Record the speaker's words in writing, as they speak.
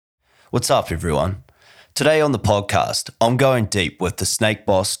What's up, everyone? Today on the podcast, I'm going deep with the snake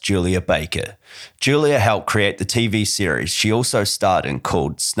boss, Julia Baker. Julia helped create the TV series she also starred in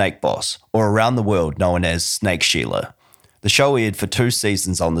called Snake Boss, or around the world known as Snake Sheila. The show aired for 2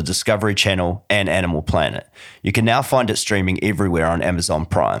 seasons on the Discovery Channel and Animal Planet. You can now find it streaming everywhere on Amazon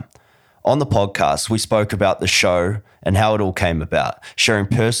Prime. On the podcast, we spoke about the show and how it all came about, sharing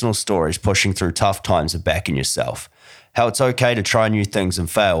personal stories pushing through tough times and backing yourself. How it's okay to try new things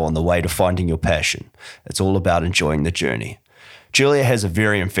and fail on the way to finding your passion. It's all about enjoying the journey. Julia has a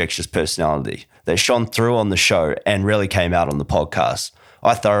very infectious personality that shone through on the show and really came out on the podcast.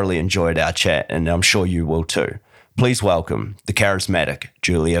 I thoroughly enjoyed our chat, and I'm sure you will too. Please welcome the charismatic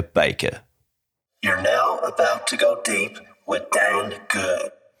Julia Baker. You're now about to go deep with Dan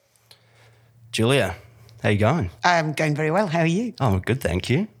Good. Julia, how you going? I'm going very well. How are you? Oh, good, thank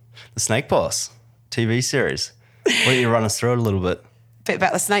you. The Snake Boss TV series. Why don't you run us through it a little bit? Bit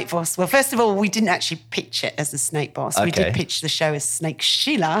about the Snake Boss. Well, first of all, we didn't actually pitch it as the Snake Boss. We Okay. did pitch the show as Snake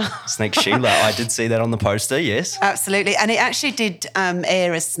Sheila. Snake Sheila, I did see that on the poster, yes. Absolutely. And it actually did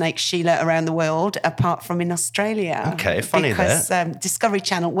air as Snake Sheila around the world, apart from in Australia. Okay, funny because, Discovery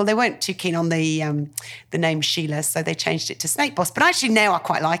Channel, well, they weren't too keen on the name Sheila, so they changed it to Snake Boss. But actually now I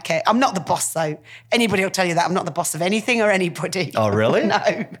quite like it. I'm not the boss, though. Anybody will tell you that. I'm not the boss of anything or anybody. Oh, really? No,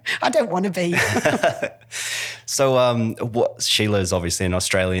 I don't want to be. So, what Sheila is obviously an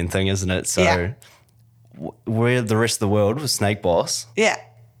Australian thing, isn't it? So, Yeah. where the rest of the world was Snake Boss, Yeah.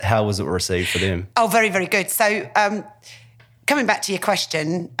 how was it received for them? Oh, very, very good. So coming back to your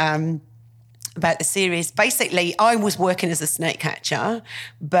question about the series, basically I was working as a snake catcher,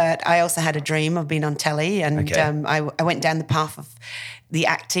 but I also had a dream of being on telly, and Okay. I went down the path of the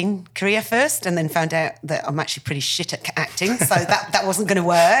acting career first, and then found out that I'm actually pretty shit at acting, so that wasn't going to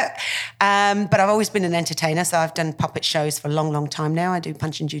work. But I've always been an entertainer, so I've done puppet shows for a long, long time now. I do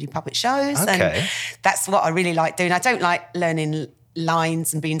Punch and Judy puppet shows, Okay. and that's what I really like doing. I don't like learning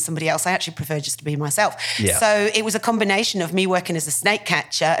lines and being somebody else. I actually prefer just to be myself. Yeah. So it was a combination of me working as a snake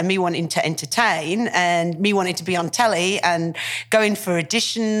catcher and me wanting to entertain and me wanting to be on telly and going for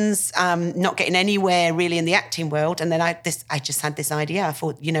auditions, not getting anywhere really in the acting world. And then I just had this idea. I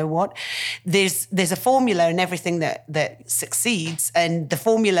thought, you know what? There's a formula in everything that succeeds, and the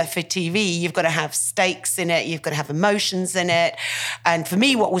formula for TV, you've got to have stakes in it, you've got to have emotions in it. And for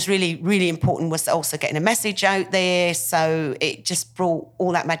me, what was really, really important was also getting a message out there. So it just brought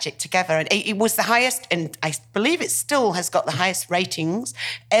all that magic together. And it was the highest, and I believe it still has got the highest ratings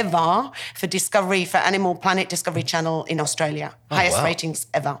ever for Discovery, for Animal Planet Discovery Channel in Australia. Highest wow. ratings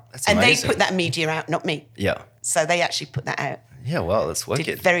ever. That's and amazing. they put that media out, not me. Yeah. So they actually put that out. Yeah, well, that's Did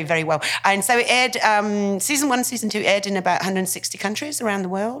wicked. very, very well. And so it aired, season 1, season 2 aired in about 160 countries around the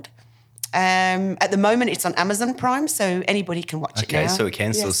world. At the moment, it's on Amazon Prime, so anybody can watch it now. Okay, so we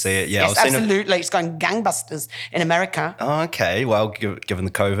can still see it. Yeah, yes, I've seen it. absolutely. It's going gangbusters in America. Oh, okay. Well, given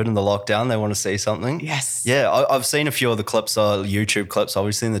the COVID and the lockdown, they want to see something. Yes. Yeah, I've seen a few of the clips, YouTube clips,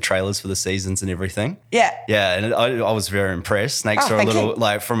 obviously, in the trailers for the seasons and everything. Yeah. Yeah, and I was very impressed. Snakes Oh, are a thank little, you.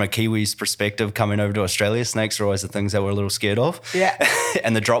 like, from a Kiwi's perspective, coming over to Australia, snakes are always the things that we're a little scared of. Yeah.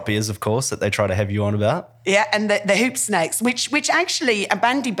 And the drop ears, of course, that they try to have you on about. Yeah, and the hoop snakes, which actually a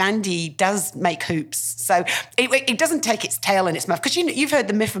bandy does make hoops. So it doesn't take its tail in its mouth. Because you've heard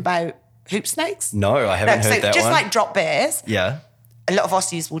the myth about hoop snakes? No, I haven't heard so that just one. like drop bears, Yeah. a lot of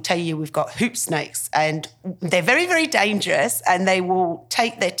Aussies will tell you we've got hoop snakes, and they're very, very dangerous, and they will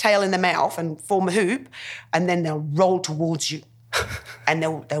take their tail in their mouth and form a hoop, and then they'll roll towards you. And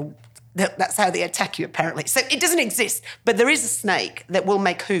that's how they attack you, apparently. So it doesn't exist, but there is a snake that will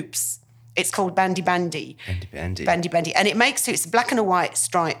make hoops. It's called bandy. Bandy. And it makes it's a black and a white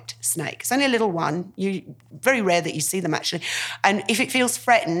striped snake. It's only a little one. Very rare that you see them, actually. And if it feels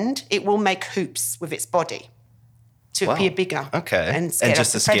threatened, it will make hoops with its body to Wow. appear bigger. Okay. And, scare just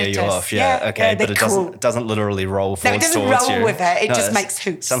off to the scare you predators. off. Yeah. Okay. they're But it cool. doesn't literally roll No, it forwards doesn't towards roll you. with it. It just it's- makes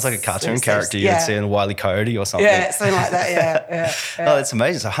hoops. Sounds like a cartoon So- character yeah. you'd see in Wile E. Coyote or something. Yeah, something like that, yeah. Oh, that's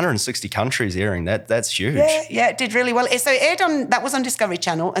amazing. It's 160 countries airing. That's huge. Yeah, it did really well. So it aired that was on Discovery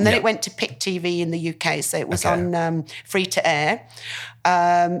Channel, and then Yeah. it went to Pick TV in the UK. So it was Okay. on free to air.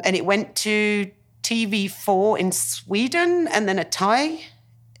 And it went to TV4 in Sweden, and then a Thai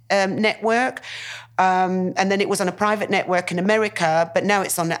network. And then it was on a private network in America, but now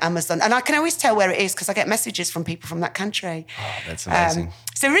it's on Amazon. And I can always tell where it is because I get messages from people from that country. Oh, that's amazing.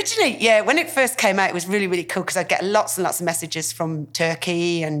 So originally, when it first came out, it was really, really cool because I'd get lots and lots of messages from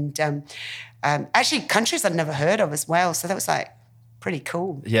Turkey and actually countries I'd never heard of as well. So that was like, pretty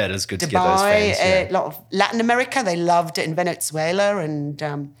cool. Yeah, it is good to get those Dubai, fans. Yeah. a lot of Latin America, they loved it, in Venezuela and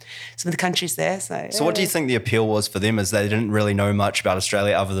some of the countries there. So what do you think the appeal was for them? Is they didn't really know much about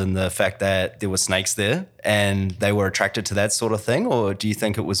Australia other than the fact that there were snakes there and they were attracted to that sort of thing? Or do you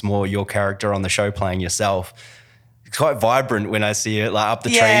think it was more your character on the show playing yourself? It's quite vibrant when I see it, like up the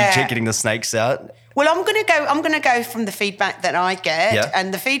tree, getting the snakes out. Well, I'm gonna go from the feedback that I get,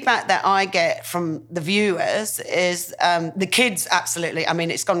 and the feedback that I get from the viewers is the kids. Absolutely, I mean,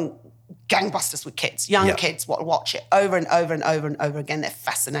 it's gone gangbusters with kids, young kids watch it over and over and over and over again. They're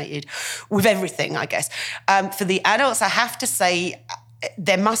fascinated with everything, I guess. For the adults, I have to say,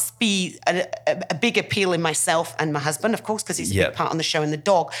 there must be a big appeal in myself and my husband, of course, because he's a big part on the show, and the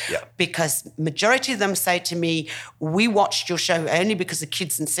dog, because majority of them say to me, we watched your show only because the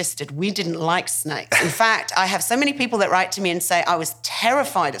kids insisted. We didn't like snakes. In fact, I have so many people that write to me and say, I was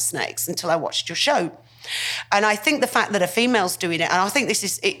terrified of snakes until I watched your show. And I think the fact that a female's doing it, and I think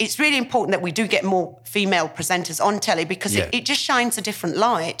it's really important that we do get more female presenters on telly, because it just shines a different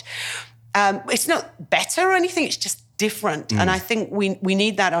light. It's not better or anything, it's just different. And I think we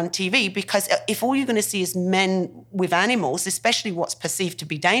need that on TV, because if all you're going to see is men with animals, especially what's perceived to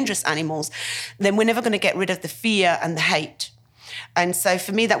be dangerous animals, then we're never going to get rid of the fear and the hate. And so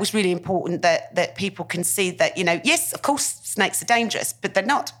for me, that was really important, that people can see that, yes, of course, snakes are dangerous, but they're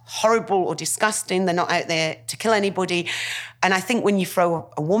not horrible or disgusting. They're not out there to kill anybody. And I think when you throw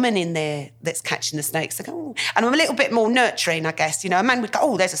a woman in there that's catching the snakes, they go, oh. And I'm a little bit more nurturing, I guess. A man would go,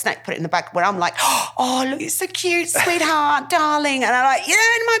 oh, there's a snake, put it in the bag, where I'm like, oh, look, it's so cute, sweetheart, darling. And I'm like,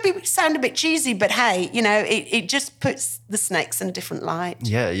 it might sound a bit cheesy, but hey, it just puts the snakes in a different light.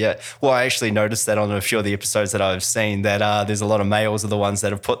 Yeah. Well, I actually noticed that on a few of the episodes that I've seen, that there's a lot of males are the ones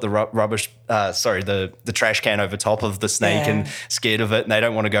that have put the the trash can over top of the snake and scared of it, and they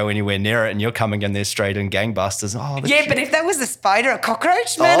don't want to go anywhere near it, and you're coming in there straight in gangbusters. Oh, yeah, but if that was a spider, a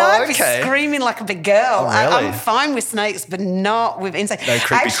cockroach, man, I'd be screaming like a big girl. Oh, really? I'm fine with snakes, but not with insects. No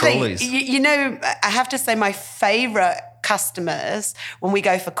creepy crawlies. I have to say my favourite customers when we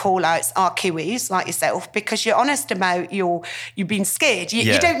go for call outs are Kiwis like yourself, because you're honest about you've been scared.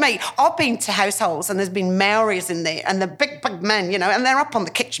 You don't make. I've been to households and there's been Maoris in there and the big men, and they're up on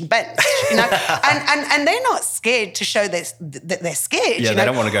the kitchen bench, and they're not scared to show that they're scared. Yeah, they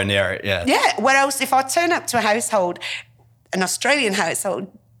don't want to go near it. Yeah. Yeah. Whereas if I turn up to a household, an Australian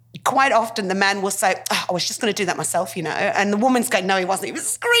household, quite often the man will say, oh, I was just going to do that myself, and the woman's going, no, he wasn't. He was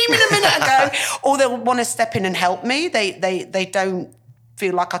screaming a minute ago. Or they'll want to step in and help me. They don't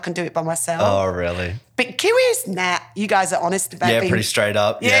feel like I can do it by myself. Oh, really? But Kiwis, nah, you guys are honest about it. Yeah, pretty straight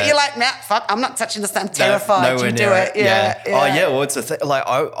up. Yeah, you're like, nah, fuck, I'm not touching this. I'm terrified. Nowhere you do near it. Yeah. Oh, yeah. Well, it's a thing. Like,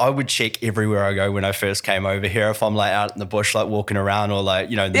 I would check everywhere I go when I first came over here. If I'm like out in the bush, like walking around, or like,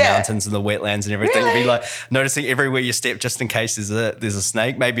 the mountains and the wetlands and everything, be like noticing everywhere you step just in case there's a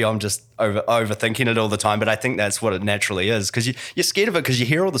snake. Maybe I'm just overthinking it all the time, but I think that's what it naturally is, because you're scared of it because you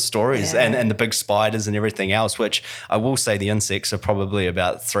hear all the stories and the big spiders and everything else, which I will say the insects are probably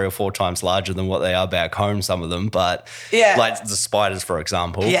about 3 or 4 times larger than what they are back home, some of them. But like the spiders, for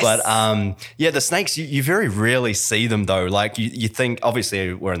example. Yes. But the snakes, you very rarely see them though. Like you think,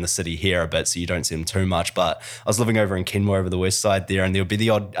 obviously we're in the city here a bit, so you don't see them too much. But I was living over in Kenmore over the west side there, and there'll be the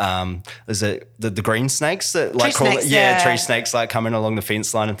odd, is it the green snakes that like tree snakes, tree snakes like coming along the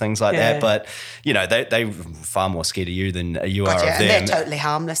fence line and things like that. But they're far more scared of you than you are of them. And they're totally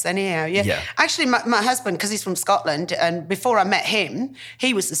harmless anyhow. Yeah. Actually, my husband, because he's from Scotland, and before I met him,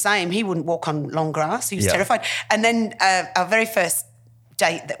 he was the same. He wouldn't walk on long grass. He was terrified. And then our very first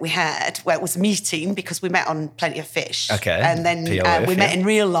date that we had, well, it was a meeting because we met on Plenty of Fish. Okay. And then PLF, we met in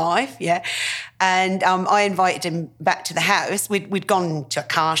real life, And I invited him back to the house. We'd gone to a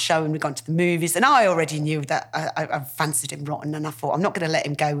car show and we'd gone to the movies, and I already knew that I fancied him rotten, and I thought, I'm not going to let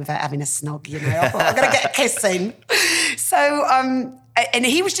him go without having a snog, I thought, I'm going to get a kiss in. So, and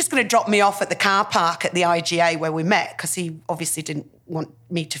he was just going to drop me off at the car park at the IGA where we met, because he obviously didn't want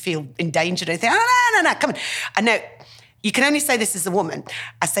me to feel endangered or anything. Oh, no, come on. I know. You can only say this as a woman.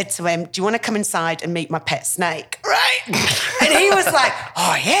 I said to him, do you want to come inside and meet my pet snake? Right? And he was like,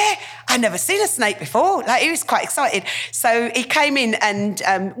 oh, yeah, I've never seen a snake before. Like, he was quite excited. So he came in and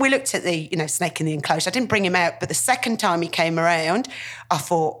we looked at the, snake in the enclosure. I didn't bring him out, but the second time he came around, I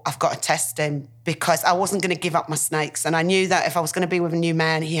thought, I've got to test him, because I wasn't going to give up my snakes. And I knew that if I was going to be with a new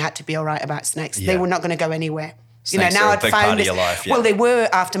man, he had to be all right about snakes. Yeah. They were not going to go anywhere. Snakes now are a I'd big found part this. Of your life, Well, they were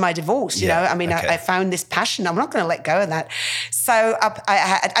after my divorce. Okay. I found this passion. I'm not going to let go of that. So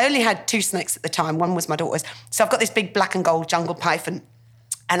I only had 2 snakes at the time. One was my daughter's. So I've got this big black and gold jungle python.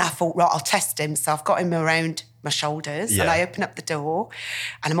 And I thought, right, I'll test him. So I've got him around my shoulders and I open up the door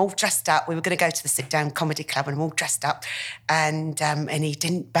and I'm all dressed up. We were going to go to the sit-down comedy club and I'm all dressed up and he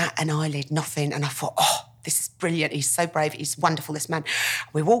didn't bat an eyelid, nothing. And I thought, oh, this is brilliant. He's so brave. He's wonderful, this man.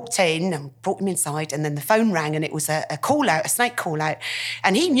 We walked in and brought him inside and then the phone rang and it was a call out, a snake call out.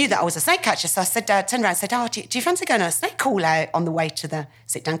 And he knew that I was a snake catcher. So I said, turned around and said, oh, do you fancy going on a snake call out on the way to the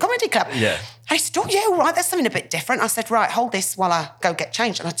sit-down comedy club? Yeah. And he said, oh, yeah, all right, that's something a bit different. I said, right, hold this while I go get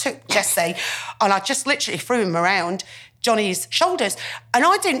changed. And I took Jesse and I just literally threw him around Johnny's shoulders. And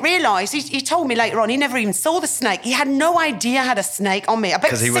I didn't realise, he told me later on, he never even saw the snake. He had no idea I had a snake on me.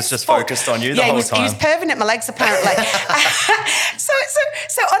 Because he was just focused on you the whole time. He was perving at my legs, apparently.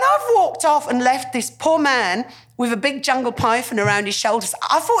 So, and I've walked off and left this poor man with a big jungle python around his shoulders.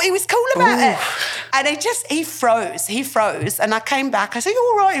 I thought he was cool about it. And he froze. And I came back, I said, you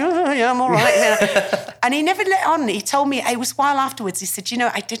all right? Yeah, I'm all right. And he never let on. He told me, it was a while afterwards, he said,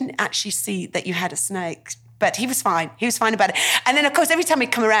 I didn't actually see that you had a snake. But he was fine. He was fine about it. And then, of course, every time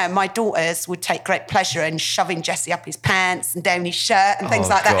he'd come around, my daughters would take great pleasure in shoving Jesse up his pants and down his shirt and things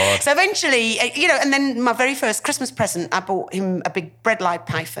like that. So eventually, and then my very first Christmas present, I bought him a big bread-light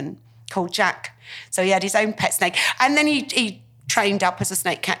python called Jack. So he had his own pet snake. And then he trained up as a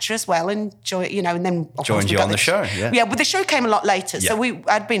snake catcher as well and and then joined you on the show. Yeah, but the show came a lot later. Yeah. So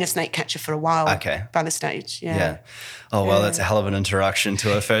I'd been a snake catcher for a while by the stage. Yeah. Oh, well, that's a hell of an introduction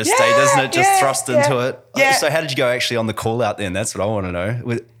to a first date, isn't it? Just thrust into it. Yeah. So how did you go actually on the call out then? That's what I want to know.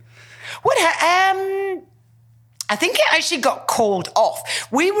 I think it actually got called off.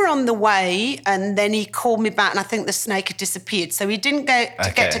 We were on the way and then he called me back and I think the snake had disappeared. So he didn't get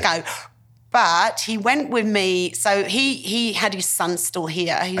to go. But he went with me. So he had his son still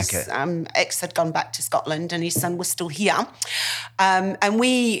here. His ex had gone back to Scotland and his son was still here. And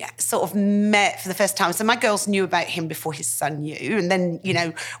we sort of met for the first time. So my girls knew about him before his son knew. And then,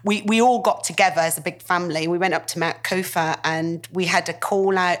 we all got together as a big family. We went up to Mount Coot-tha and we had a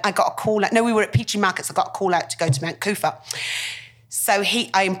call out. I got a call out. No, we were at Peachy Markets. I got a call out to go to Mount Coot-tha. So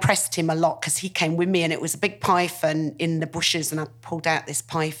I impressed him a lot because he came with me and it was a big python in the bushes and I pulled out this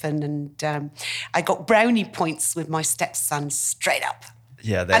python and I got brownie points with my stepson straight up.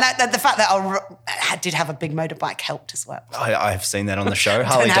 Yeah, and the fact that I did have a big motorbike helped as well. I've seen that on the show.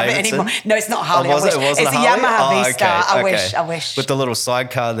 Harley Davidson. No, it's not Harley. Was it? It wasn't it's a Harley? Yamaha V-Star. I wish. With the little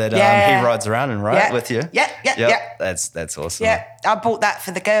sidecar that he rides around in, right, with you? Yeah. That's awesome. Yeah, I bought that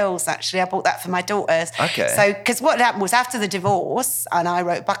for the girls, actually. I bought that for my daughters. Okay. So, because what happened was after the divorce, and I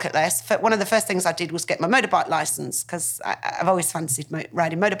wrote bucket list, one of the first things I did was get my motorbike licence because I've always fancied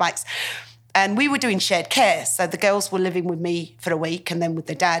riding motorbikes. And we were doing shared care. So the girls were living with me for a week and then with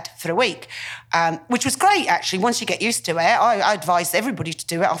their dad for a week, which was great, actually. Once you get used to it, I advised everybody to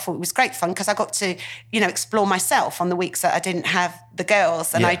do it. I thought it was great fun because I got to, explore myself on the weeks that I didn't have the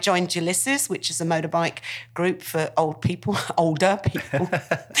girls. And I joined Ulysses, which is a motorbike group for older people.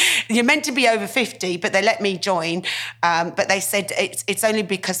 You're meant to be over 50, but they let me join. But they said it's only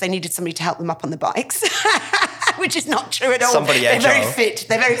because they needed somebody to help them up on the bikes. Which is not true at all. They're very fit.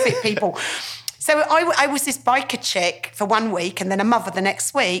 They're very fit people. So I was this biker chick for 1 week and then a mother the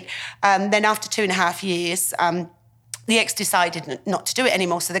next week. Then after 2.5 years, the ex decided not to do it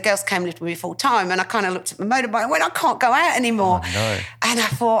anymore. So the girls came and lived with me full time. And I kind of looked at my motorbike and went, I can't go out anymore. Oh, no. And I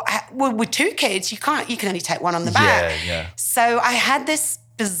thought, well, with 2 kids, you can only take one on the back. Yeah. So I had this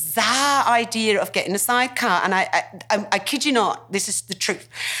bizarre idea of getting a sidecar. And I kid you not, this is the truth.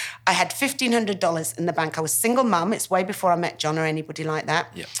 I had $1,500 in the bank. I was single mum. It's way before I met John or anybody like that.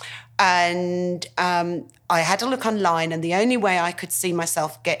 Yeah. And I had a look online and the only way I could see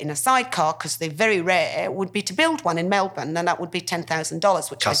myself getting a sidecar, because they're very rare, would be to build one in Melbourne, and that would be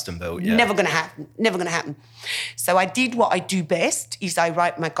 $10,000, which custom built, never going to happen. So I did what I do best, is I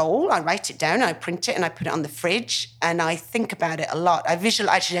write my goal, I write it down, I print it and I put it on the fridge and I think about it a lot. I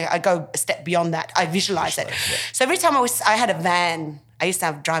go a step beyond that. I visualize it. Yeah. So every time I had a van, I used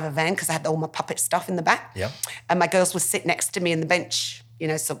to drive a van because I had all my puppet stuff in the back. Yeah. And my girls would sit next to me in the bench,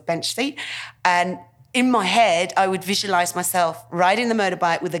 bench seat. And in my head, I would visualise myself riding the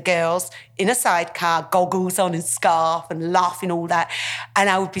motorbike with the girls in a sidecar, goggles on and scarf and laughing, all that. And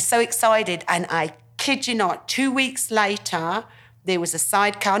I would be so excited. And I kid you not, 2 weeks later, there was a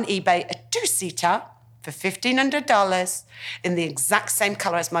sidecar on eBay, a 2-seater for $1,500 in the exact same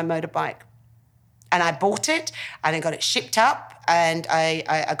colour as my motorbike. And I bought it and I got it shipped up and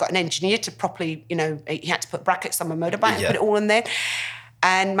I got an engineer to properly, he had to put brackets on my motorbike and put it all in there.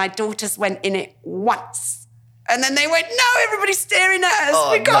 And my daughters went in it once. And then they went, no, everybody's staring at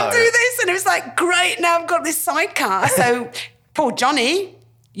us. We can't do this. And it was like, great, now I've got this sidecar. So poor Johnny,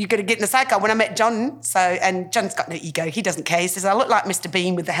 you're going to get in the sidecar. When I met John, and John's got no ego. He doesn't care. He says, I look like Mr.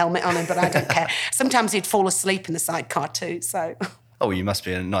 Bean with the helmet on him, but I don't care. Sometimes he'd fall asleep in the sidecar too, so. Oh, well, you must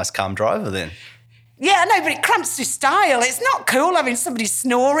be a nice, calm driver then. Yeah, no, but it cramps your style. It's not cool having somebody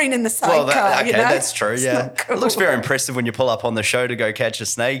snoring in the sidecar. Well, you know? That's true, yeah. Cool. It looks very impressive when you pull up on the show to go catch a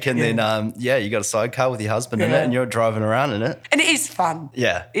snake and then, you got a sidecar with your husband in it and you're driving around in it. And it is fun.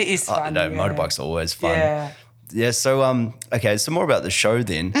 Yeah. It is fun. Motorbikes are always fun. Yeah. Yeah, so, so more about the show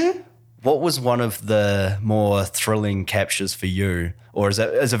then. Mm-hmm. What was one of the more thrilling captures for you? Or is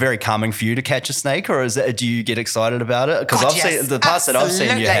it very calming for you to catch a snake, or do you get excited about it? Because I've seen the parts that I've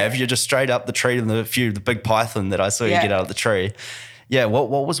seen you're just straight up the tree and the big python that I saw you get out of the tree. Yeah, what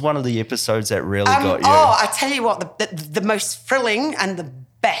was one of the episodes that really got you? Oh, I tell you what, the most thrilling and the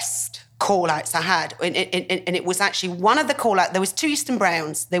best call-outs I had, and it was actually one of the call-outs. There was 2 Eastern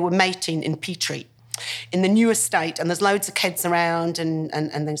Browns. They were mating in Petrie, in the new estate, and there's loads of kids around and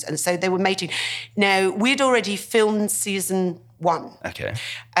things, and so they were mating. Now, we'd already filmed season 1. Okay.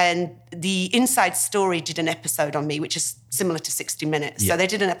 And the Inside Story did an episode on me, which is similar to 60 Minutes. Yeah. So they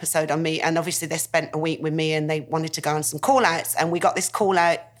did an episode on me, and obviously they spent a week with me and they wanted to go on some call-outs, and we got this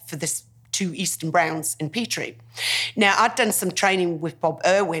call-out for this 2 Eastern Browns in Petrie. Now, I'd done some training with Bob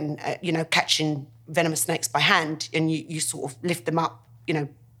Irwin, catching venomous snakes by hand, and you sort of lift them up,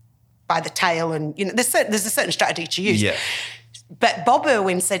 by the tail, and there's a certain strategy to use. Yeah. But Bob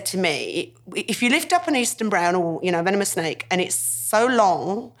Irwin said to me, if you lift up an Eastern Brown or venomous snake, and it's so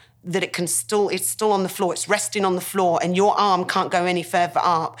long that it's still on the floor, it's resting on the floor, and your arm can't go any further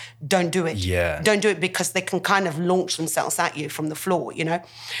up, don't do it. Yeah. Don't do it, because they can kind of launch themselves at you from the floor.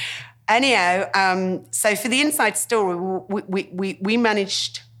 Anyhow, so for the Inside Story,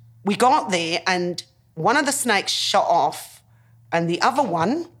 we got there, and one of the snakes shot off, and the other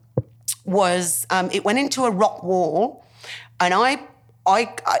one was, it went into a rock wall, and I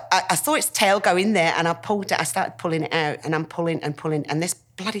saw its tail go in there, and I started pulling it out, and I'm pulling and pulling, and this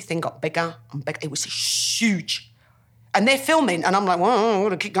bloody thing got bigger and bigger. It was huge. And they're filming, and I'm like, well, I'm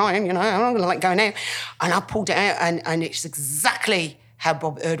going to keep going, I'm not going to let go now. And I pulled it out, and it's exactly how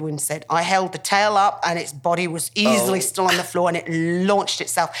Bob Irwin said. I held the tail up, and its body was easily still on the floor, and it launched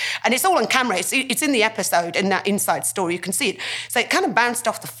itself. And it's all on camera. It's in the episode, in that Inside Story. You can see it. So it kind of bounced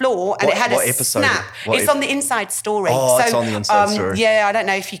off the floor, and it had a snap. It's on the Inside Story. Oh, it's on the Inside Story. Yeah, I don't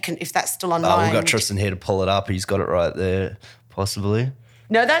know if that's still online. We've got Tristan here to pull it up. He's got it right there, possibly.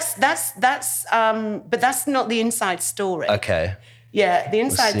 No, but that's not the Inside Story. Okay. Yeah, the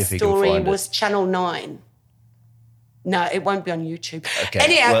Inside Story was Channel 9. No, it won't be on YouTube. Okay.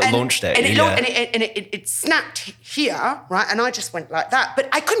 Anyhow, well, it launched at you, it snapped here, right? And I just went like that. But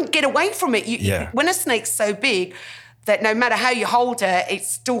I couldn't get away from it. When a snake's so big that no matter how you hold her, it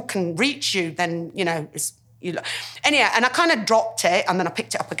still can reach you, then, Anyhow, and I kind of dropped it, and then I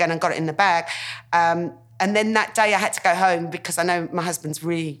picked it up again and got it in the bag. And then that day I had to go home, because I know my husband's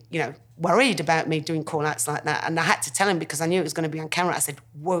really, worried about me doing call-outs like that. And I had to tell him, because I knew it was going to be on camera. I said,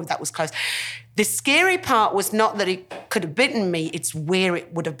 whoa, that was close. The scary part was not that it could have bitten me, it's where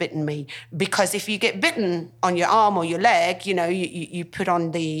it would have bitten me. Because if you get bitten on your arm or your leg, you put on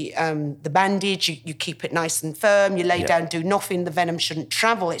the bandage, you keep it nice and firm, you lay down, do nothing, the venom shouldn't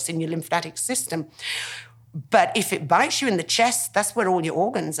travel, it's in your lymphatic system. But if it bites you in the chest, that's where all your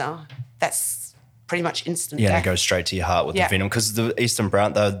organs are. That's pretty much instant death. And it goes straight to your heart with the venom, because the Eastern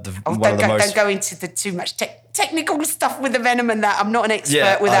Brown, don't go into the too much technical stuff with the venom and that. I'm not an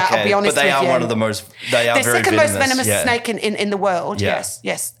expert with that, I'll be honest with you. But they are one of the most, they are very venomous. The second most venomous snake in the world, yes.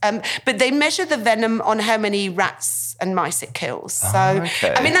 But they measure the venom on how many rats and mice it kills. So,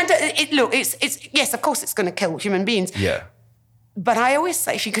 I mean, yes, of course it's going to kill human beings. Yeah. But I always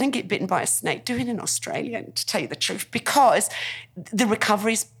say, if you're going to get bitten by a snake, do it in Australia, to tell you the truth, because the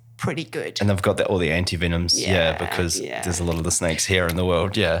recovery's pretty good. And they've got all the anti-venoms, because there's a lot of the snakes here in the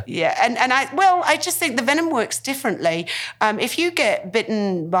world, Yeah, and I just think the venom works differently. If you get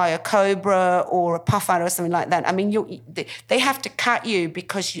bitten by a cobra or a puffadder or something like that, I mean, they have to cut you,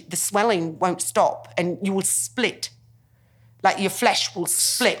 because the swelling won't stop, and you will split. Like your flesh will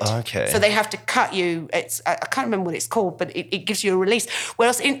split. Okay. So they have to cut you. I can't remember what it's called, but it gives you a release.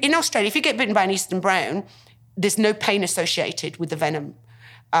 Whereas in Australia, if you get bitten by an Eastern Brown, there's no pain associated with the venom.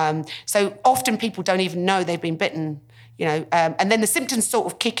 So often people don't even know they've been bitten, and then the symptoms sort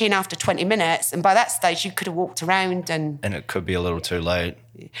of kick in after 20 minutes. And by that stage, you could have walked around and it could be a little too late.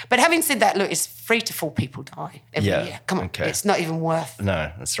 But having said that, look, it's 3 to 4 people die every year. Come on, It's not even worth.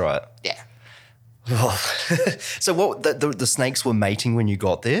 No, that's right. Yeah. So what, the snakes were mating when you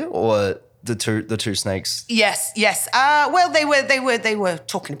got there, or the two snakes? Yes. Well, they were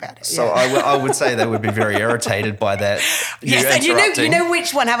talking about it. So yeah. I would say they would be very irritated by that. Yes, and interrupting. you know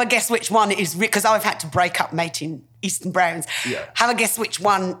which one. Have a guess which one is, because I've had to break up mating Eastern Browns. Yeah. Have a guess which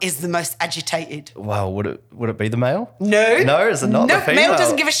one is the most agitated. Wow, would it be the male? No, is it not the female? Male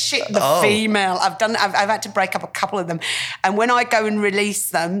doesn't give a shit. The female. I've had to break up a couple of them, and when I go and release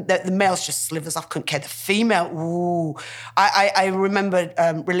them, the males just slivers off. Couldn't care. The female. Ooh, I remember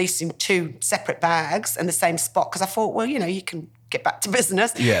releasing 2 separate bags in the same spot because I thought, well, you can get back to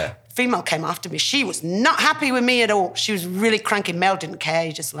business. Yeah. Female came after me. She was not happy with me at all. She was really cranky. Male didn't care.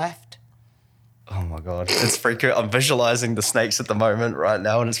 He just left. Oh my God, it's freaking. I'm visualizing the snakes at the moment right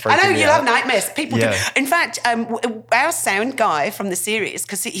now, and it's freaking. I know me you'll out. have nightmares. People Yeah. do. In fact, our sound guy from the series,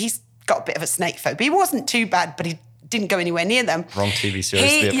 because he's got a bit of a snake phobia. He wasn't too bad, but he didn't go anywhere near them. Wrong TV series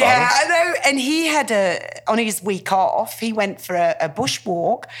to be a part Yeah, of. I know. And he had on his week off, he went for a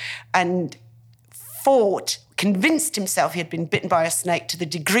bushwalk and convinced himself he had been bitten by a snake to the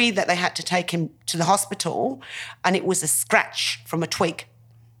degree that they had to take him to the hospital, and it was a scratch from a twig.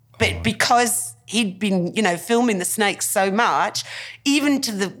 But because he'd been, filming the snakes so much, even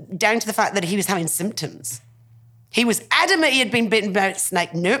down to the fact that he was having symptoms. He was adamant he had been bitten by a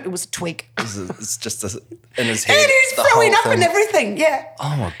snake. Nope, it was a twig. It's just in his head. And he's the throwing whole up and thing. everything, yeah.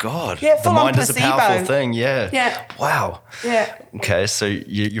 Oh my God. Yeah, the full on mind is a powerful placebo. thing. Yeah. Yeah. Wow. Yeah. Okay, so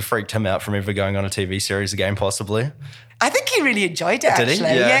you freaked him out from ever going on a TV series again, possibly. I think he really enjoyed it, Did he?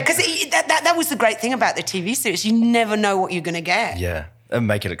 actually. Yeah. Because that was the great thing about the TV series. You never know what you're going to get. Yeah. And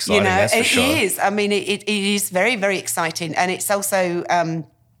make it exciting, that's for it sure. is. I mean, it is very, very exciting. And it's also, not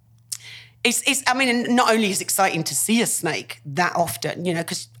only is it exciting to see a snake that often,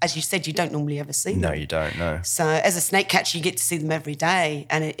 because as you said, you don't normally ever see them. No, you don't, no. So as a snake catcher, you get to see them every day.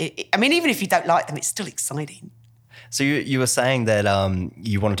 And even if you don't like them, it's still exciting. So you were saying that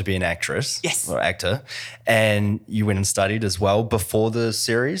you wanted to be an actress. Yes. Or actor. And you went and studied as well before the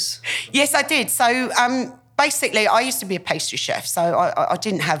series? Yes, I did. So basically, I used to be a pastry chef, so I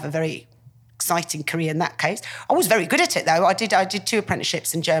didn't have a very exciting career in that case. I was very good at it, though. I did 2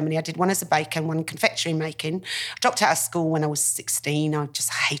 apprenticeships in Germany. I did one as a baker and one in confectionery making. I dropped out of school when I was 16. I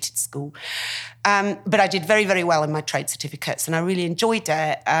just hated school. But I did very, very well in my trade certificates, and I really enjoyed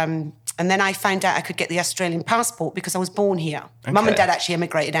it. And then I found out I could get the Australian passport because I was born here. Okay. Mum and Dad actually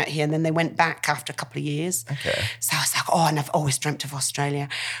emigrated out here, and then they went back after a couple of years. Okay. So I was like, and I've always dreamt of Australia.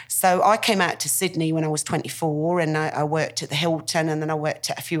 So I came out to Sydney when I was 24, and I worked at the Hilton, and then I worked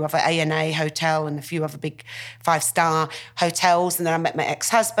at a few other A&A hotel and a few other big 5-star hotels. And then I met my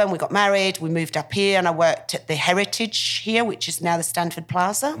ex-husband. We got married. We moved up here, and I worked at the Heritage here, which is now the Stanford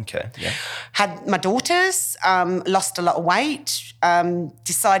Plaza. Okay, yeah. Had my daughters, lost a lot of weight,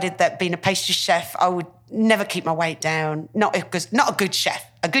 decided that being a pastry chef, I would never keep my weight down. Not a good chef.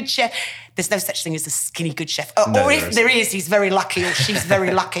 A good chef, there's no such thing as a skinny good chef. No, or if there is, he's very lucky or she's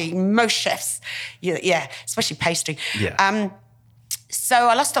very lucky. Most chefs, yeah, especially pastry. Yeah. So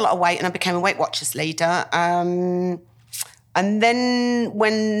I lost a lot of weight and I became a Weight Watchers leader. And then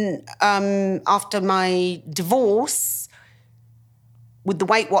when, after my divorce, with the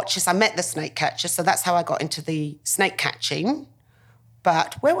Weight Watchers, I met the snake catcher. So that's how I got into the snake catching.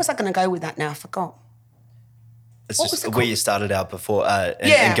 But where was I going to go with that now? I forgot. It's What was just it where called? you started out before and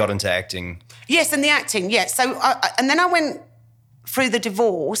Yeah. got into acting. Yes, and the acting, yeah. So, and then I went through the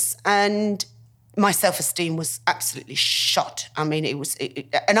divorce and my self-esteem was absolutely shot. I mean,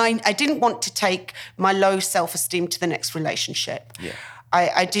 and I didn't want to take my low self-esteem to the next relationship. Yeah.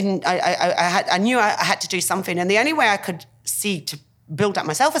 I knew I had to do something, and the only way I could see to build up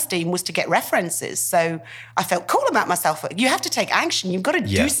my self-esteem was to get references. So I felt cool about myself. You have to take action. You've got to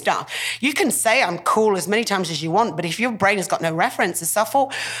Yeah. do stuff. You can say I'm cool as many times as you want, but if your brain has got no references, so I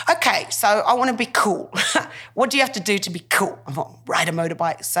thought, okay, so I want to be cool. What do you have to do to be cool? I thought, ride a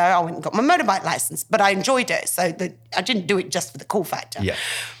motorbike. So I went and got my motorbike license, but I enjoyed it. So I didn't do it just for the cool factor. Yeah.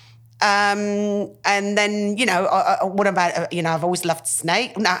 And then, what about, I've always loved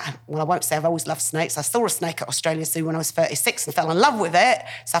snakes. I won't say I've always loved snakes. I saw a snake at Australia Zoo when I was 36 and fell in love with it.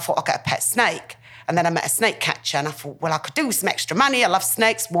 So I thought I'll get a pet snake. And then I met a snake catcher and I thought, well, I could do with some extra money. I love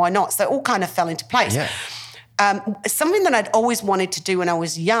snakes. Why not? So it all kind of fell into place. Yeah. Something that I'd always wanted to do when I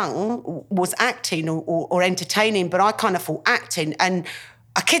was young was acting or entertaining, but I kind of thought acting. And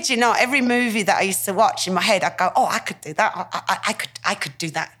I kid you not, every movie that I used to watch in my head, I'd go, I could do that. I could do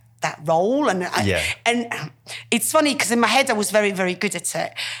that role. And it's funny because in my head I was very, very good at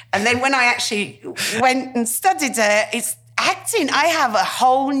it. And then when I actually went and studied it, it's acting. I have a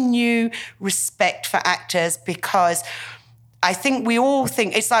whole new respect for actors because I think we all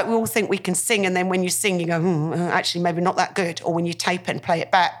think we can sing, and then when you sing, you go, actually, maybe not that good. Or when you tape it and play it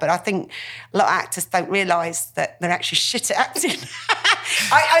back. But I think a lot of actors don't realise that they're actually shit at acting.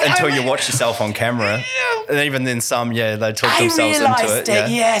 Until you watch yourself on camera. And even then they talk themselves into it.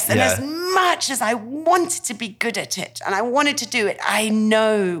 Yes. And as much as I wanted to be good at it and I wanted to do it, I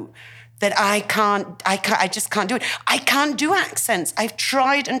know that I just can't do it. I can't do accents. I've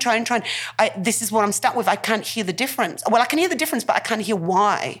tried and tried and tried. This is what I'm stuck with. I can't hear the difference. Well, I can hear the difference, but I can't hear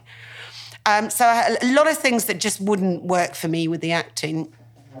why. So a lot of things that just wouldn't work for me with the acting.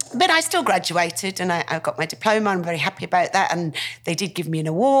 But I still graduated and I got my diploma. I'm very happy about that. And they did give me an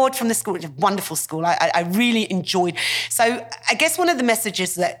award from the school. It's a wonderful school. I really enjoyed. So I guess one of the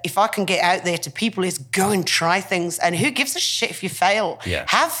messages that if I can get out there to people is go and try things. And who gives a shit if you fail? Yeah.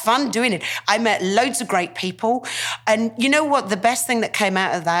 Have fun doing it. I met loads of great people. And you know what? The best thing that came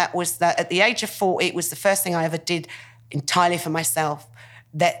out of that was that at the age of 40, it was the first thing I ever did entirely for myself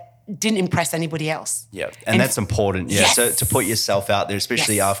that didn't impress anybody else. Yeah, and that's important. Yeah, Yes. So to put yourself out there,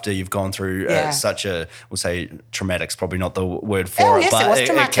 especially after you've gone through such a, we'll say, traumatic's probably not the word for it, yes, but it was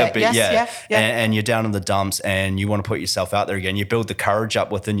traumatic. could be. Yes, yeah. And you're down in the dumps, and you want to put yourself out there again. You build the courage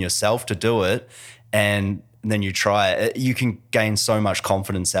up within yourself to do it, and then you try it. You can gain so much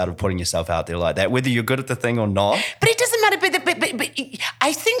confidence out of putting yourself out there like that, whether you're good at the thing or not. But it doesn't matter. But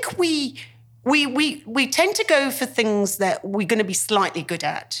I think we tend to go for things that we're going to be slightly good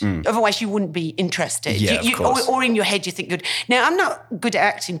at. Otherwise, you wouldn't be interested. Yeah, of course. Or in your head, you think good. Now, I'm not good at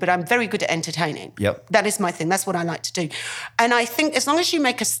acting, but I'm very good at entertaining. Yep. That is my thing. That's what I like to do. And I think as long as you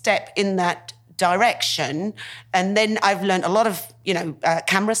make a step in that direction, and then I've learned a lot of,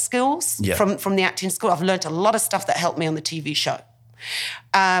 camera skills from the acting school. I've learned a lot of stuff that helped me on the TV show.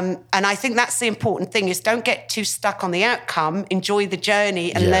 And I think that's the important thing is don't get too stuck on the outcome, enjoy the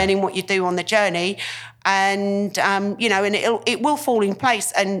journey and learning what you do on the journey. And, and it will fall in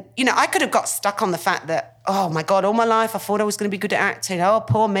place. And, I could have got stuck on the fact that, oh my God, all my life I thought I was going to be good at acting. Oh,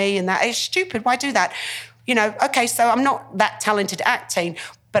 poor me. And that is stupid. Why do that? Okay, so I'm not that talented at acting,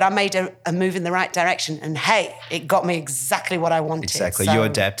 but I made a move in the right direction. And hey, it got me exactly what I wanted. Exactly. So, you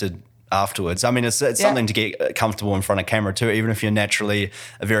adapted afterwards. I mean, it's something to get comfortable in front of camera too, even if you're naturally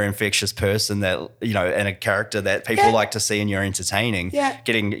a very infectious person that, and a character that people like to see and you're entertaining. Yeah.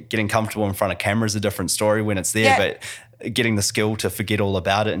 Getting comfortable in front of camera is a different story when it's there, but getting the skill to forget all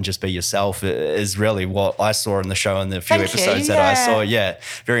about it and just be yourself is really what I saw in the show and the few episodes that I saw. Yeah.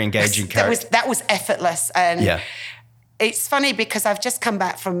 Very engaging character. That was effortless. And it's funny because I've just come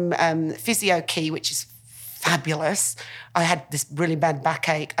back from Physio Key, which is fabulous. I had this really bad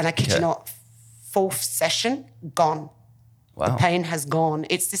backache and I kid you not, 4th session, gone. Wow. The pain has gone.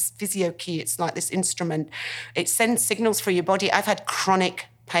 It's this Physio Key. It's like this instrument. It sends signals through your body. I've had chronic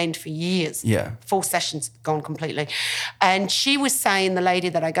pain for years. Yeah. 4 sessions, gone completely. And she was saying, the lady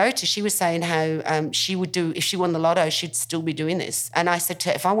that I go to, she was saying how she would do, if she won the lotto, she'd still be doing this. And I said to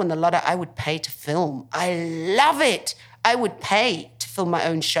her, if I won the lotto, I would pay to film. I love it. I would pay to film my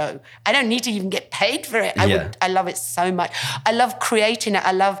own show. I don't need to even get paid for it. I love it so much. I love creating it.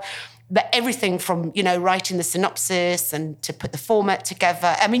 I love everything from, writing the synopsis and to put the format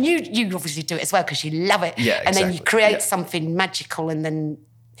together. I mean, you obviously do it as well because you love it. Yeah, and then you create something magical and then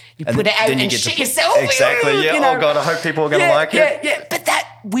you put it out and shit yourself. Exactly, yeah. Oh, God, I hope people are going to like it. Yeah, but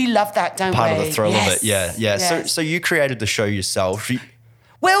we love that, don't we? Part of the thrill of it, yeah. Yes. So you created the show yourself.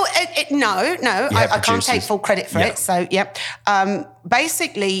 Well, no, I can't take full credit for it. So,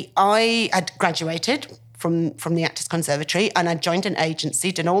 basically, I had graduated from the Actors Conservatory and I joined an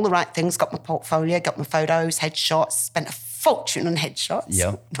agency, did all the right things, got my portfolio, got my photos, headshots, spent a fortune on headshots.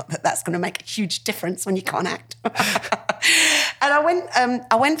 Yeah. Not that that's going to make a huge difference when you can't act. And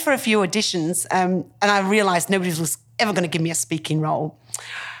I went for a few auditions and I realised nobody was ever going to give me a speaking role.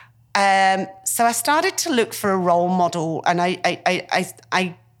 So I started to look for a role model, and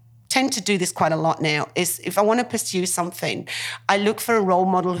I tend to do this quite a lot now, is if I want to pursue something, I look for a role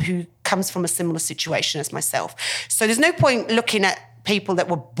model who comes from a similar situation as myself. So there's no point looking at people that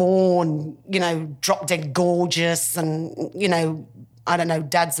were born, drop dead gorgeous and, I don't know,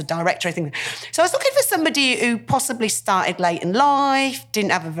 dad's a director, I think. So I was looking for somebody who possibly started late in life,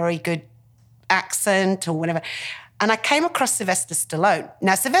 didn't have a very good accent or whatever. And I came across Sylvester Stallone.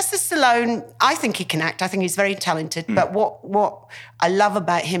 Now, Sylvester Stallone, I think he can act. I think he's very talented. But what I love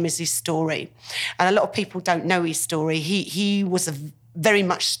about him is his story. And a lot of people don't know his story. He was very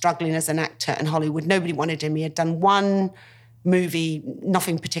much struggling as an actor in Hollywood. Nobody wanted him. He had done one movie,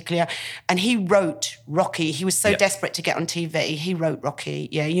 nothing particular. And he wrote Rocky. He was so desperate to get on TV. He wrote Rocky.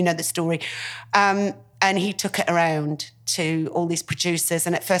 Yeah, you know the story. And he took it around to all these producers.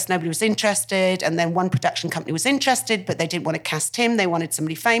 And at first nobody was interested. And then one production company was interested, but they didn't want to cast him. They wanted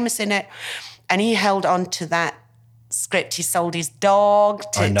somebody famous in it. And he held on to that script. He sold his dog.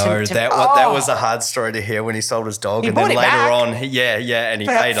 I know, that was a hard story to hear when he sold his dog. And then later on, and he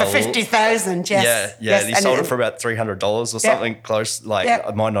paid for 50,000, yes. Yeah, and he sold it for about $300 or something close.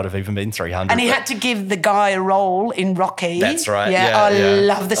 It might not have even been 300. And he had to give the guy a role in Rocky. That's right. I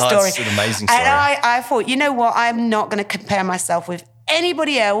love the story. It's an amazing story. And I thought, you know what? I'm not going to compare myself with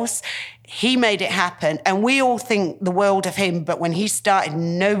anybody else. He made it happen, and we all think the world of him. But when he started,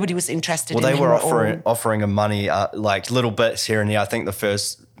 nobody was interested in him. Well, they were offering him money, like little bits here and there. I think the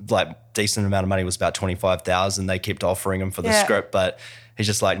first decent amount of money was about $25,000. They kept offering him for the script, but he's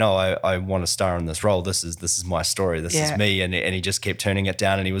just like, no, I want to star in this role. This is my story. This is me. And he just kept turning it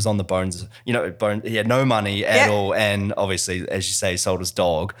down. And he was on the bones. He had no money at all. And obviously, as you say, he sold his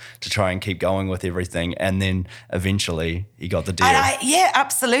dog to try and keep going with everything. And then eventually he got the deal.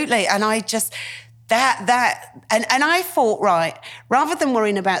 Absolutely. And I just and I thought, right, rather than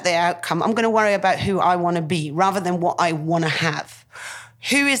worrying about the outcome, I'm going to worry about who I want to be rather than what I want to have.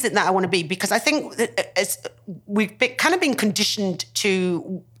 Who is it that I want to be? Because I think that we've kind of been conditioned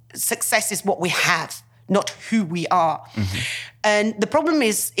to success is what we have, not who we are. Mm-hmm. And the problem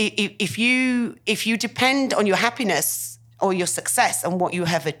is if you depend on your happiness or your success and what you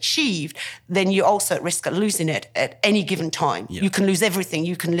have achieved, then you're also at risk of losing it at any given time. Yeah. You can lose everything.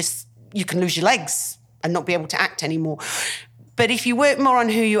 You can lose your legs and not be able to act anymore. But if you work more on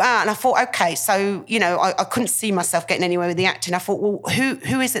who you are, and I thought, okay, so, I couldn't see myself getting anywhere with the acting. I thought, well,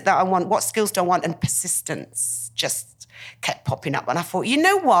 who is it that I want? What skills do I want? And persistence just kept popping up. And I thought, you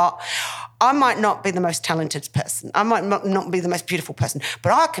know what? I might not be the most talented person. I might not be the most beautiful person,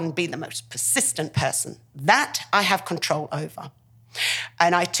 but I can be the most persistent person. That I have control over.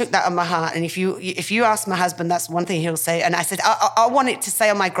 And I took that on my heart. And if you ask my husband, that's one thing he'll say. And I said, I want it to say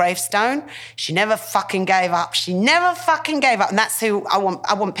on my gravestone, she never fucking gave up. She never fucking gave up. And that's who I want.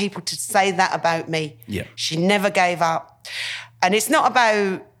 I want people to say that about me. Yeah. She never gave up. And it's not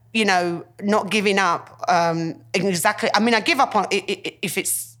about, not giving up exactly. I mean, I give up on if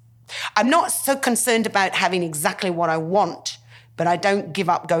it's, I'm not so concerned about having exactly what I want, but I don't give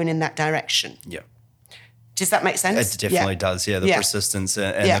up going in that direction. Yeah. Does that make sense? It definitely does, the persistence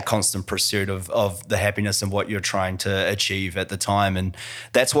and the constant pursuit of the happiness and what you're trying to achieve at the time. And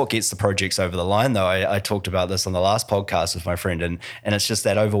that's what gets the projects over the line, though. I talked about this on the last podcast with my friend, and it's just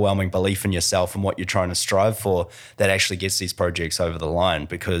that overwhelming belief in yourself and what you're trying to strive for that actually gets these projects over the line,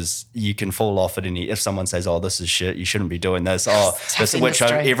 because you can fall off at if someone says, oh, this is shit, you shouldn't be doing this, which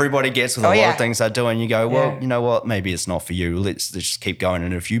everybody gets with a lot of things they do, and you go, well, you know what, maybe it's not for you. Let's just keep going.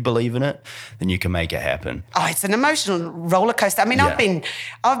 And if you believe in it, then you can make it happen. Oh, it's an emotional roller coaster. I mean, I've been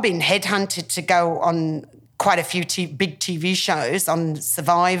headhunted to go on quite a few big TV shows on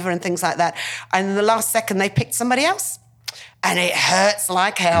Survivor and things like that. And in the last second, they picked somebody else. And it hurts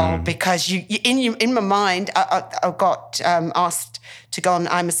like hell because in my mind, I got asked to go on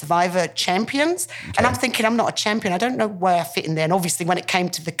I'm a Survivor Champions. Okay. And I'm thinking, I'm not a champion. I don't know where I fit in there. And obviously when it came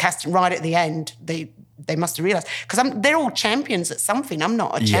to the casting right at the end, they must have realised. Because they're all champions at something. I'm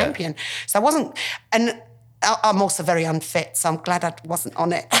not a champion. So I wasn't... And I'm also very unfit, so I'm glad I wasn't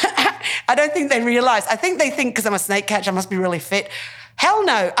on it. I don't think they realise. I think they think because I'm a snake catcher, I must be really fit. Hell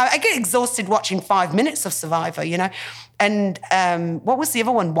no. I get exhausted watching 5 minutes of Survivor, And what was the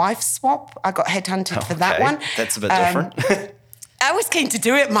other one? Wife Swap? I got headhunted for that one. That's a bit different. I was keen to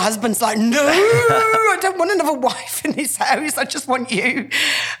do it. My husband's like, no, I don't want another wife in his house. I just want you.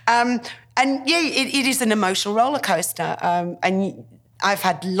 It is an emotional roller coaster. And I've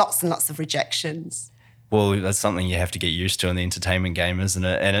had lots and lots of rejections. Well, that's something you have to get used to in the entertainment game, isn't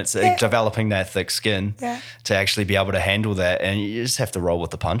it? And it's developing that thick skin to actually be able to handle that. And you just have to roll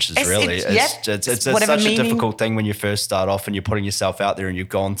with the punches, really. It's such a difficult thing when you first start off and you're putting yourself out there and you've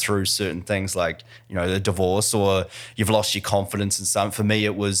gone through certain things like, the divorce, or you've lost your confidence in something. For me,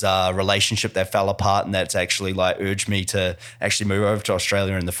 it was a relationship that fell apart, and that's actually urged me to actually move over to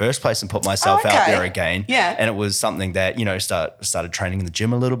Australia in the first place and put myself out there again. Yeah. And it was something that, started training in the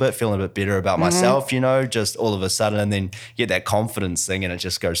gym a little bit, feeling a bit better about myself, just all of a sudden, and then you get that confidence thing and it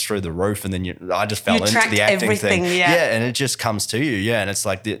just goes through the roof, and then I just fell into the acting thing. And it just comes to you. And it's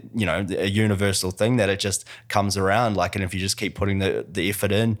like a universal thing that it just comes around. And if you just keep putting the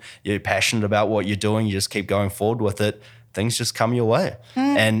effort in, you're passionate about what you're doing, you just keep going forward with it, things just come your way.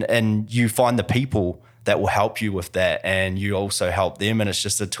 And you find the people that will help you with that, and you also help them, and it's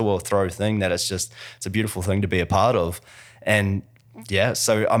just a to or throw thing that it's a beautiful thing to be a part of. And Yeah.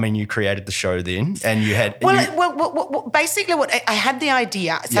 So, I mean, you created the show then and you had... Basically what I had the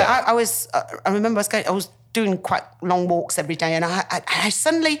idea. So Yeah. I remember I was doing quite long walks every day, and I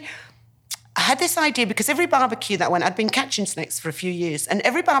suddenly... I had this idea because every barbecue that I went, I'd been catching snakes for a few years, and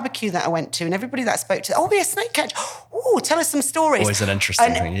every barbecue that I went to and everybody that I spoke to, we're a snake catcher. Oh, tell us some stories. Always an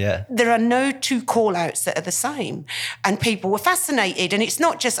interesting thing, yeah. There are no two call-outs that are the same. And people were fascinated. And it's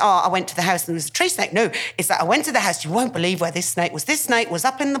not just, I went to the house and there was a tree snake. No, it's that I went to the house, you won't believe where this snake was. This snake was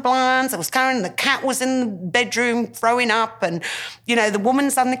up in the blinds, I was carrying, the cat was in the bedroom throwing up, and, you know, the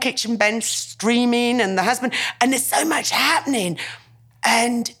woman's on the kitchen bench screaming, and the husband, and there's so much happening.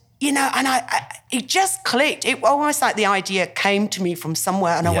 And... you know, and it just clicked. It almost like the idea came to me from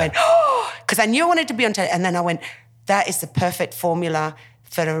somewhere, and I went, because I knew I wanted to be on television. And then I went, that is the perfect formula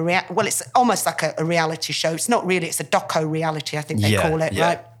for it's almost like a reality show. It's not really, it's a doco reality, I think they call it,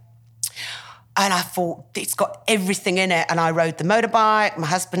 right? And I thought, it's got everything in it. And I rode the motorbike, my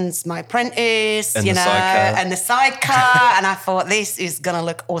husband's my apprentice, and and the sidecar. And I thought, this is going to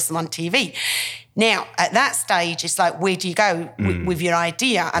look awesome on TV. Now, at that stage, it's like, where do you go with your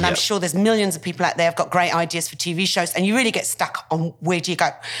idea? And I'm sure there's millions of people out there who've got great ideas for TV shows, and you really get stuck on where do you go.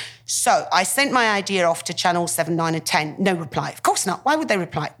 So I sent my idea off to Channel 7, 9 and 10. No reply. Of course not. Why would they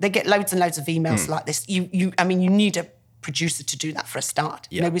reply? They get loads and loads of emails like this. You need a producer to do that for a start.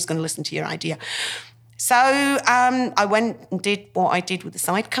 Yep. Nobody's going to listen to your idea. So I went and did what I did with the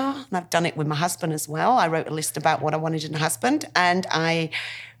sidecar, and I've done it with my husband as well. I wrote a list about what I wanted in a husband, and I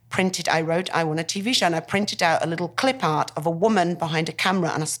wrote, I want a TV show, and I printed out a little clip art of a woman behind a camera,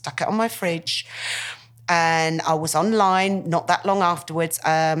 and I stuck it on my fridge. And I was online not that long afterwards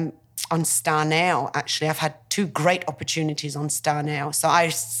on Star Now, actually. I've had 2 great opportunities on Star Now. So I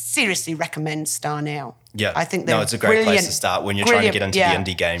seriously recommend Star Now. Yeah. I think they're it's a great place to start when you're trying to get into the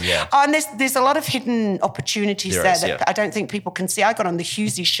indie game, Oh, and there's a lot of hidden opportunities there that I don't think people can see. I got on the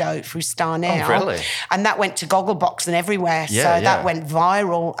Hughesy show through Star Now. Oh, really? And that went to Gogglebox and everywhere. That went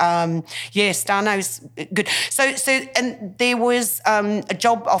viral. Star Now's good. So and there was a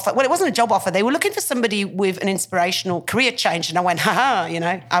job offer. Well, it wasn't a job offer. They were looking for somebody with an inspirational career change. And I went,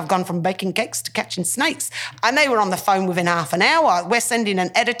 I've gone from baking cakes to catching snakes. And they were on the phone within half an hour. We're sending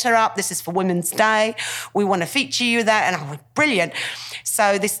an editor up. This is for Women's Day. We want to feature you there. And I went, brilliant.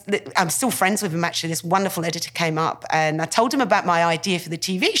 So I'm still friends with him, actually. This wonderful editor came up, and I told him about my idea for the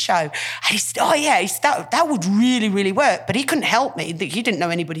TV show. And he said, that would really, really work. But he couldn't help me. He didn't know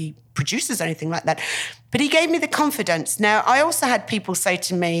anybody producers or anything like that. But he gave me the confidence. Now, I also had people say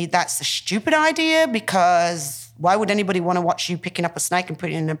to me, that's a stupid idea, because why would anybody want to watch you picking up a snake and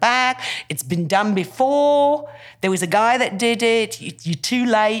putting it in a bag? It's been done before. There was a guy that did it. You're too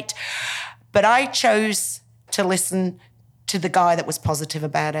late. But I chose to listen to the guy that was positive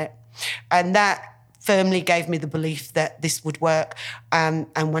about it. And that firmly gave me the belief that this would work. And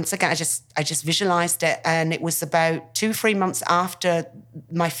once again, I just visualised it. And it was about 2-3 months after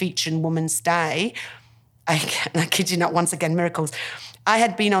my feature in Women's Day. I kid you not, once again, miracles. I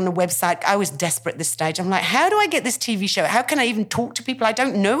had been on a website. I was desperate at this stage. I'm like, how do I get this TV show? How can I even talk to people? I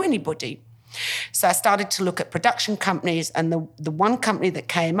don't know anybody. So I started to look at production companies, and the one company that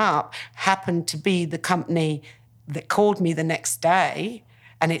came up happened to be the company that called me the next day.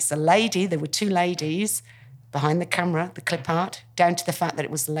 And it's a lady. There were 2 ladies behind the camera, the clip art, down to the fact that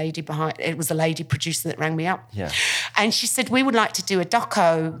it was a lady producer that rang me up. Yeah. And she said, we would like to do a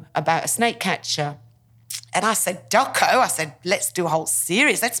doco about a snake catcher. And I said, doco? I said, let's do a whole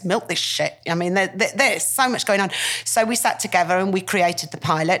series. Let's milk this shit. I mean, there's so much going on. So we sat together and we created the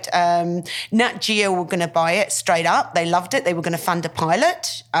pilot. Nat Geo were going to buy it straight up. They loved it. They were going to fund a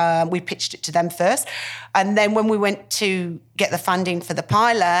pilot. We pitched it to them first. And then when we went to get the funding for the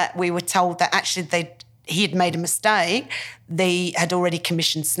pilot, we were told that actually he had made a mistake. They had already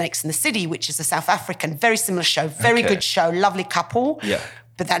commissioned Snakes in the City, which is a South African, very similar show, very good show, lovely couple. Yeah.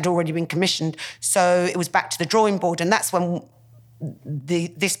 But that had already been commissioned. So it was back to the drawing board. And that's when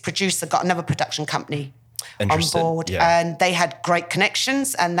this producer got another production company on board. Yeah. And they had great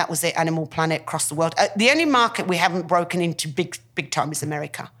connections, and that was it, Animal Planet across the world. The only market we haven't broken into big time is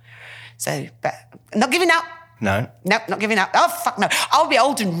America. So, but not giving up. No. Nope, not giving up. Oh, fuck no. I'll be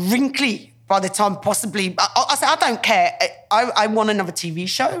old and wrinkly by the time possibly, I said, I don't care. I want another TV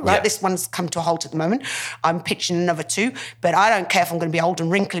show, right? Yeah. This one's come to a halt at the moment. I'm pitching another 2, but I don't care if I'm going to be old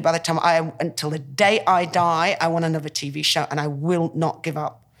and wrinkly by the time until the day I die, I want another TV show, and I will not give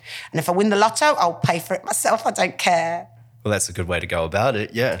up. And if I win the lotto, I'll pay for it myself. I don't care. Well, that's a good way to go about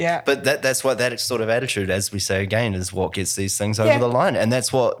it, yeah. But that's what that sort of attitude, as we say again, is what gets these things over the line. And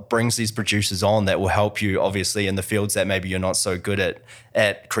that's what brings these producers on that will help you, obviously, in the fields that maybe you're not so good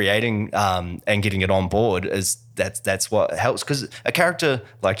at creating and getting it on board, is that's what helps, because a character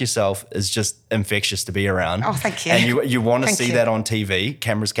like yourself is just infectious to be around. Oh, thank you. And you want to Thank see you. that on TV.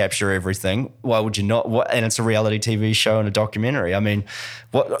 Cameras capture everything. Why would you not? And it's a reality TV show and a documentary. I mean,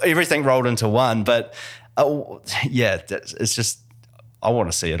 everything rolled into one. But it's just, I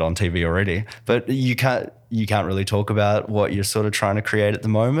want to see it on TV already. But you can't really talk about what you're sort of trying to create at the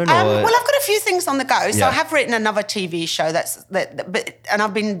moment. Well, I've got a few things on the go. So Yeah. I have written another TV show and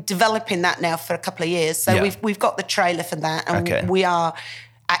I've been developing that now for a couple of years. So Yeah. we've got the trailer for that, and Okay. we are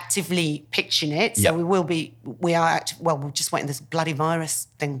actively pitching it. So Yep. we are we're just waiting this bloody virus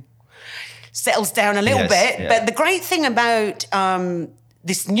thing settles down a little Yes, bit. yeah. But the great thing about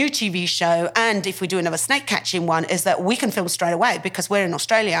this new TV show, and if we do another snake catching one, is that we can film straight away because we're in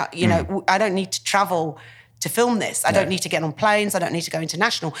Australia. You know, I don't need to travel to film this. I don't need to get on planes. I don't need to go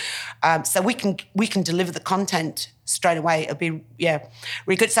international. So we can deliver the content straight away. It'll be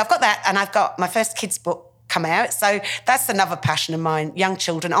really good. So I've got that, and I've got my first kids book come out. So that's another passion of mine, young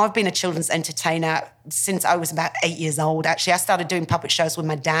children. I've been a children's entertainer since I was about 8 years old. Actually, I started doing puppet shows with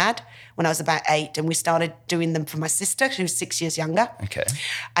my dad when I was about 8, and we started doing them for my sister, who was 6 years younger. Okay.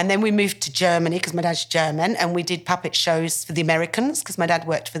 And then we moved to Germany because my dad's German, and we did puppet shows for the Americans because my dad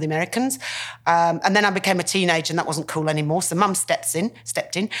worked for the Americans. And then I became a teenager, and that wasn't cool anymore. So Mum stepped in,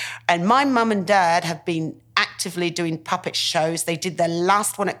 and my mum and dad have been actively doing puppet shows. They did their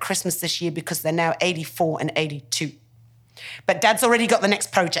last one at Christmas this year because they're now 84 and 82. But Dad's already got the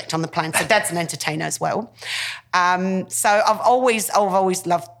next project on the plan, so Dad's an entertainer as well. So I've always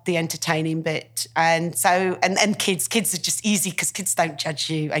loved the entertaining bit, and kids are just easy because kids don't judge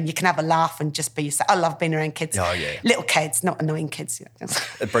you, and you can have a laugh and just be yourself. I love being around kids. Oh, yeah. Little kids, not annoying kids.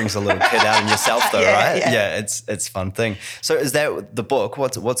 It brings a little kid out in yourself, though, Yeah, right? yeah. It's a fun thing. So is that the book?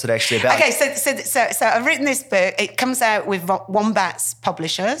 What's it actually about? Okay, so I've written this book. It comes out with Wombats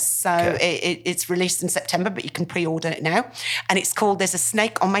Publishers, so it's released in September, but you can pre-order it now. And it's called There's a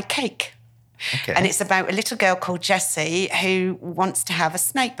Snake on My Cake. Okay. And it's about a little girl called Jessie who wants to have a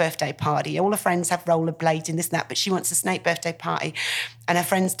snake birthday party. All her friends have rollerblading, this and that, but she wants a snake birthday party. And her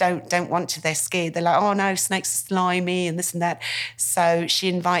friends don't want to. They're scared. They're like, oh no, snakes are slimy and this and that. So she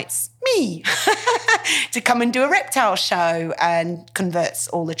invites me to come and do a reptile show and converts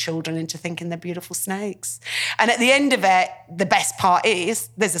all the children into thinking they're beautiful snakes. And at the end of it, the best part is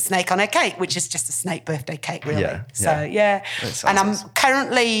there's a snake on her cake, which is just a snake birthday cake, really. Yeah, So, yeah. That sounds And I'm awesome.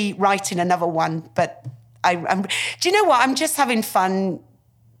 currently writing another one, but I'm. Do you know what? I'm just having fun.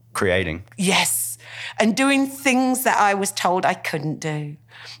 Creating. Yes. And doing things that I was told I couldn't do,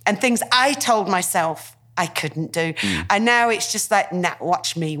 and things I told myself I couldn't do. And now it's just like, nah,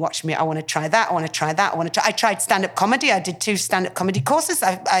 watch me. I want to try that. I tried stand-up comedy. I did 2 stand-up comedy courses.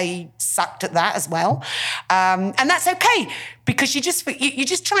 I sucked at that as well. And that's okay, because you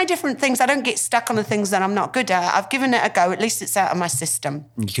just try different things. I don't get stuck on the things that I'm not good at. I've given it a go. At least it's out of my system.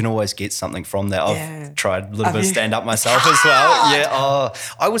 You can always get something from that. Yeah. I've tried a little bit of you? stand-up myself as well. Yeah.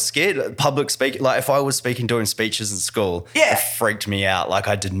 I was scared of public speaking. Like if I was doing speeches in school, Yeah. it freaked me out. Like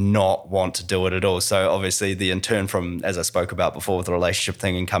I did not want to do it at all. So obviously the intern from, as I spoke about before, with the relationship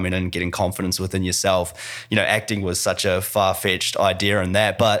thing and coming in and getting confidence within yourself, acting was such a far-fetched idea in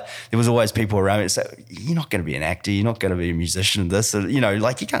that. But there was always people around me that said, you're not going to be an actor. You're not going to be a musician. This,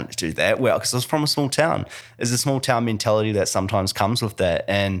 like you can't do that. Well, because I was from a small town. There's a small town mentality that sometimes comes with that.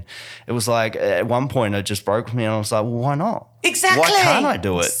 And it was like, at one point it just broke me and I was like, well, why not? Exactly. Why can't I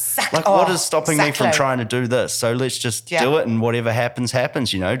do it? Exactly. Like, what is stopping me from Exactly. trying to do this? So let's just do it, and whatever happens, happens,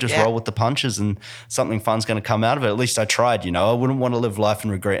 Just Yeah. roll with the punches, and something fun's going to come out of it. At least I tried, I wouldn't want to live life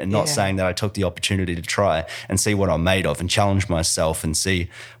in regret, and not Yeah. saying that I took the opportunity to try and see what I'm made of and challenge myself and see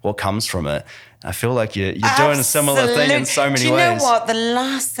what comes from it. I feel like you're doing a similar thing in so many ways. Do you know what? The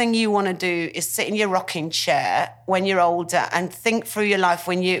last thing you want to do is sit in your rocking chair when you're older and think through your life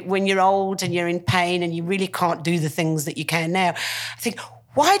when you're old and you're in pain and you really can't do the things that you can now. I think,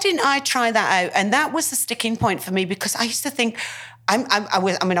 why didn't I try that out? And that was the sticking point for me, because I used to think, I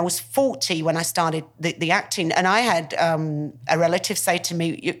was 40 when I started the acting, and I had a relative say to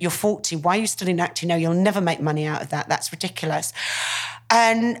me, "You're 40. Why are you studying acting? No, you'll never make money out of that. That's ridiculous."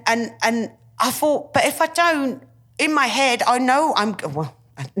 And I thought, but if I don't, in my head, I know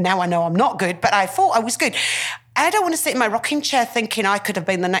now I know I'm not good, but I thought I was good. I don't want to sit in my rocking chair thinking I could have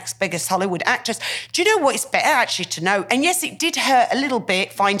been the next biggest Hollywood actress. Do you know what? It's better actually to know. And yes, it did hurt a little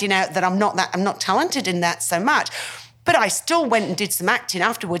bit finding out that I'm not talented in that so much. But I still went and did some acting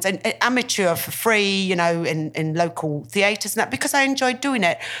afterwards, and amateur for free, in local theatres and that, because I enjoyed doing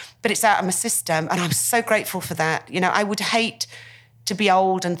it. But it's out of my system, and I'm so grateful for that. I would hate to be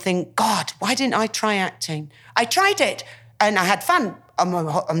old and think, God, why didn't I try acting? I tried it and I had fun.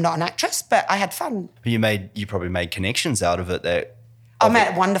 I'm not an actress, but I had fun. You probably made connections out of it that. I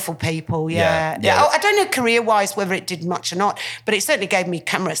met wonderful people, yeah. I don't know career-wise whether it did much or not, but it certainly gave me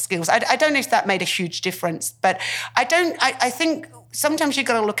camera skills. I don't know if that made a huge difference, but I think sometimes you've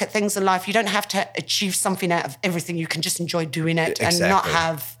got to look at things in life. You don't have to achieve something out of everything. You can just enjoy doing it and not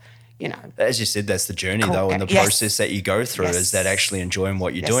have, As you said, that's the journey though, and the process that you go through is that actually enjoying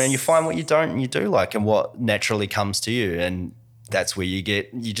what you're doing, and you find what you don't and you do like and what naturally comes to you, and that's where you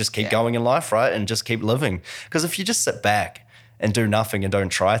just keep going in life, right? And just keep living. Because if you just sit back and do nothing and don't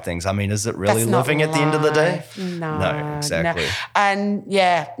try things, I mean, is it really living at the end of the day? No, exactly. No. And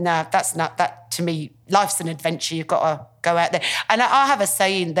that's not that. To me, life's an adventure. You've got to go out there. And I have a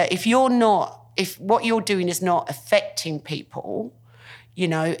saying that if what you're doing is not affecting people,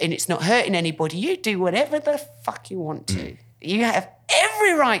 and it's not hurting anybody, you do whatever the fuck you want to. You have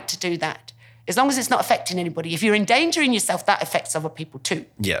every right to do that, as long as it's not affecting anybody. If you're endangering yourself, that affects other people too.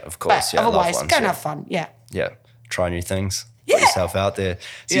 Yeah, of course. But otherwise, go and have fun. Yeah. Yeah. Try new things. Put yourself out there.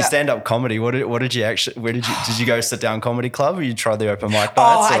 So you stand-up comedy, where did you go sit down comedy club, or you try the open mic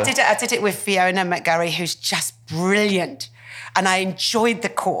nights? I did it with Fiona McGarry, who's just brilliant. And I enjoyed the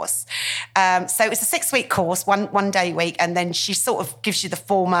course. So it was a 6-week course, one day a week, and then she sort of gives you the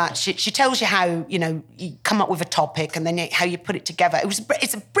format. She tells you how, you come up with a topic and then how you put it together.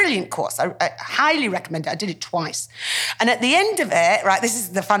 It's a brilliant course. I highly recommend it. I did it twice. And at the end of it, right, this is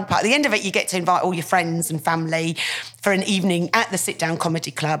the fun part. At the end of it, you get to invite all your friends and family for an evening at the Sit Down Comedy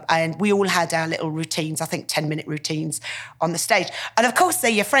Club. And we all had our little routines, I think 10-minute routines on the stage. And of course,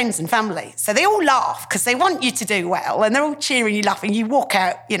 they're your friends and family. So they all laugh because they want you to do well, and they're all cheering you, laughing. You walk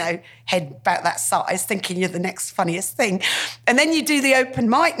out, head about that size, thinking you're the next funniest thing. And then you do the open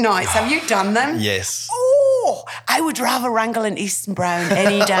mic nights. Have you done them? Yes. Oh, I would rather wrangle an Eastern Brown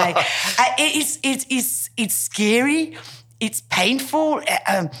any day. It's scary. It's painful.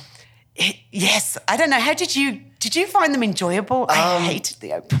 Yes. I don't know. How did you find them enjoyable? I hated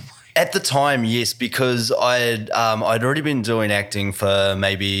the open mic. At the time, yes, because I'd already been doing acting for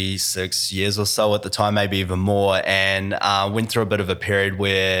maybe 6 years or so at the time, maybe even more, and went through a bit of a period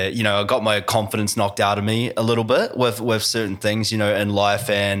where, I got my confidence knocked out of me a little bit with certain things, in life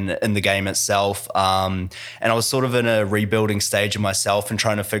and in the game itself. And I was sort of in a rebuilding stage of myself and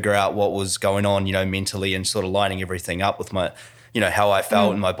trying to figure out what was going on, mentally, and sort of lining everything up with my, how I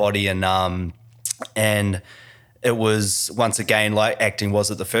felt in my body, and it was, once again, like acting was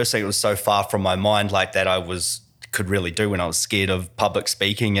at the first thing, it was so far from my mind, like that could really do when I was scared of public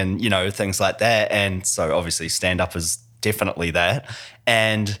speaking and, things like that. And so obviously stand-up is definitely that.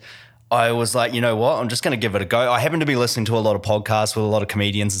 And I was like, you know what, I'm just going to give it a go. I happen to be listening to a lot of podcasts with a lot of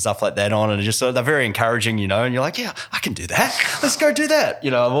comedians and stuff like that on, and they're very encouraging, and you're like, yeah, I can do that. Let's go do that.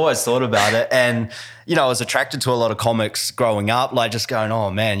 I've always thought about it. And, I was attracted to a lot of comics growing up, like just going, oh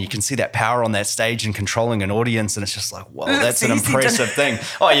man, you can see that power on that stage and controlling an audience. And it's just like, whoa, that's an impressive thing.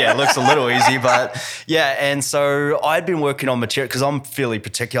 Oh yeah, it looks a little easy, but yeah. And so I'd been working on material because I'm fairly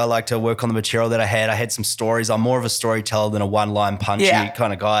particular. I like to work on the material that I had. I had some stories. I'm more of a storyteller than a one-line punchy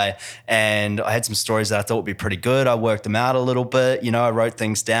kind of guy. And I had some stories that I thought would be pretty good. I worked them out a little bit, I wrote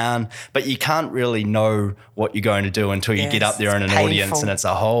things down, but you can't really know what you're going to do until you get up there in an audience, and it's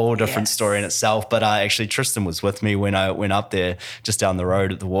a whole different story in itself. But actually Tristan was with me when I went up there just down the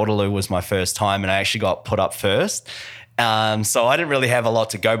road at the Waterloo. Was my first time, and I actually got put up first. So I didn't really have a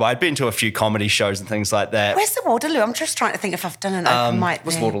lot to go by. I'd been to a few comedy shows and things like that. Where's the Waterloo? I'm just trying to think if I've done an open mic there.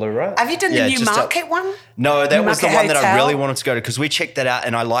 Was Waterloo, right? Have you done the Newmarket one? No, that was the one that I really wanted to go to, because we checked that out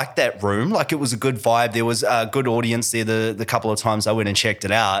and I liked that room. Like, it was a good vibe. There was a good audience there the couple of times I went and checked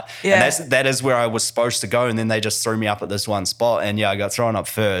it out. Yeah. And that is where I was supposed to go, and then they just threw me up at this one spot, and I got thrown up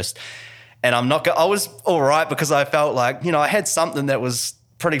first. And I was all right because I felt like, I had something that was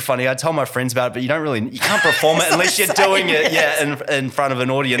pretty funny. I told my friends about it, but you can't perform it unless you're doing it, in front of an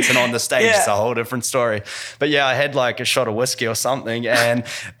audience and on the stage. It's a whole different story. But I had like a shot of whiskey or something,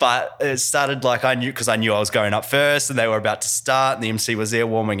 but it started like I knew I was going up first, and they were about to start, and the MC was there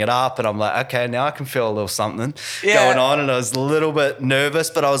warming it up, and I'm like, okay, now I can feel a little something going on, and I was a little bit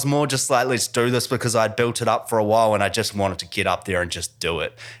nervous, but I was more just like, let's do this, because I'd built it up for a while and I just wanted to get up there and just do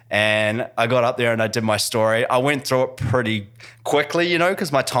it. And I got up there and I did my story. I went through it pretty quickly,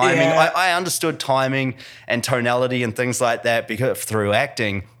 because my timing, I understood timing and tonality and things like that through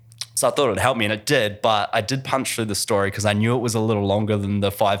acting. So I thought it would help me, and it did, but I did punch through the story because I knew it was a little longer than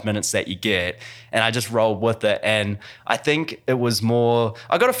the 5 minutes that you get, and I just rolled with it. And I think it was more,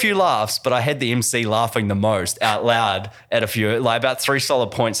 I got a few laughs, but I had the MC laughing the most out loud at a few, like about 3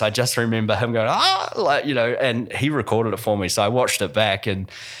 solid points. I just remember him going, and he recorded it for me. So I watched it back, and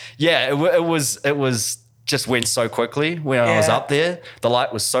it was just went so quickly when I was up there. The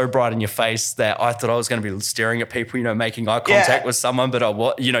light was so bright in your face that I thought I was going to be staring at people, making eye contact with someone,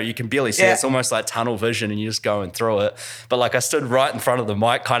 but you can barely see it. It's almost like tunnel vision and you're just going through it. But like I stood right in front of the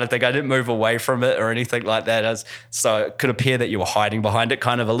mic kind of thing. I didn't move away from it or anything like that. So it could appear that you were hiding behind it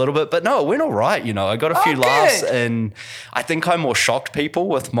kind of a little bit, but no, it went all right. I got a few laughs, and I think I more shocked people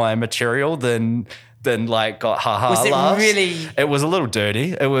with my material than like got laughs. It was a little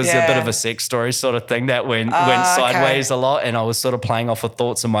dirty. It was a bit of a sex story sort of thing that went sideways a lot, and I was sort of playing off of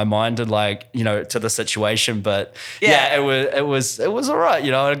thoughts in my mind and to the situation. But it was all right.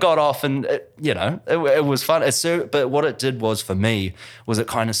 It got off, and it was fun. But what it did was for me was it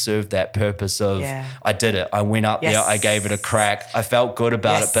kind of served that purpose of I did it. I went up there. I gave it a crack. I felt good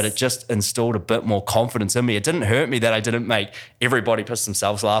about it, but it just instilled a bit more confidence in me. It didn't hurt me that I didn't make everybody piss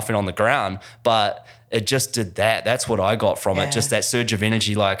themselves laughing on the ground, but it just did that. That's what I got from it. Just that surge of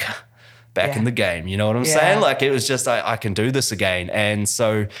energy, like back in the game. You know what I'm saying? Like it was just, I can do this again. And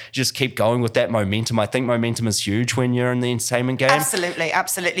so just keep going with that momentum. I think momentum is huge when you're in the entertainment game. Absolutely,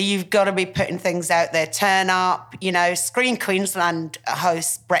 absolutely. You've got to be putting things out there. Turn up, Screen Queensland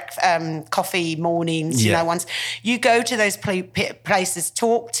hosts coffee mornings, once you go to those places,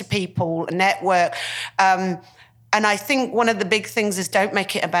 talk to people, network, and I think one of the big things is don't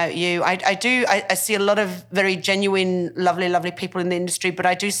make it about you. I see a lot of very genuine, lovely people in the industry, but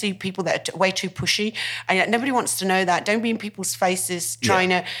I do see people that are way too pushy. And nobody wants to know that. Don't be in people's faces trying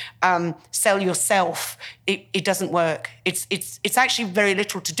to sell yourself. It doesn't work. It's actually very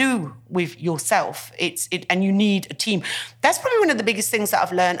little to do with yourself. And you need a team. That's probably one of the biggest things that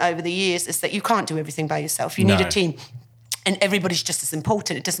I've learned over the years is that you can't do everything by yourself. You need a team. And everybody's just as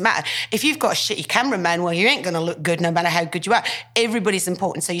important. It doesn't matter. If you've got a shitty cameraman, well, you ain't going to look good no matter how good you are. Everybody's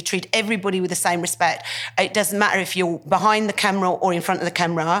important. So you treat everybody with the same respect. It doesn't matter if you're behind the camera or in front of the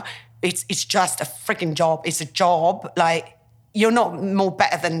camera. It's just a freaking job. It's a job. Like, you're not more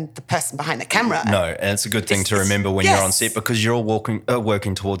better than the person behind the camera. No, and it's a good thing to remember when you're on set because you're all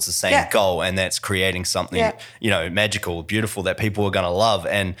working towards the same goal, and that's creating something, magical, beautiful that people are going to love.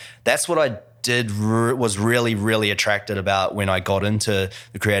 And that's what I was really, really attracted about when I got into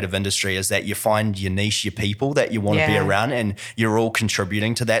the creative industry is that you find your niche, your people that you want to be around, and you're all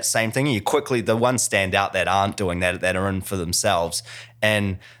contributing to that same thing. And you quickly, the ones stand out that aren't doing that are in for themselves.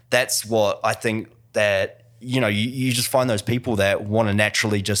 And that's what I think that, you just find those people that want to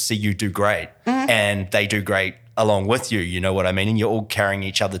naturally just see you do great and they do great along with you, you know what I mean? And you're all carrying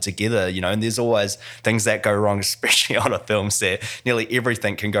each other together, and there's always things that go wrong, especially on a film set. Nearly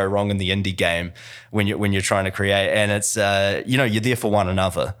everything can go wrong in the indie game when you're trying to create. And it's, you're there for one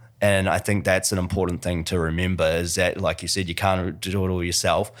another. And I think that's an important thing to remember is that, like you said, you can't do it all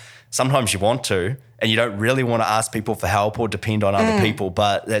yourself. Sometimes you want to, and you don't really want to ask people for help or depend on other people,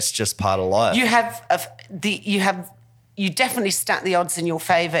 but that's just part of life. You definitely stack the odds in your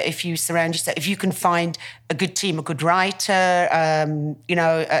favour if you surround yourself. If you can find a good team, a good writer,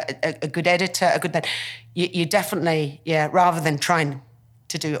 a good editor, you definitely, rather than trying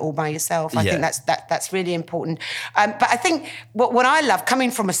to do it all by yourself. I think that's really important. But I think what I love, coming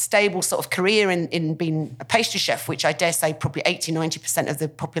from a stable sort of career in being a pastry chef, which I dare say probably 80-90% of the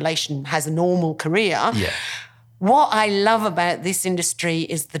population has a normal career. Yeah. What I love about this industry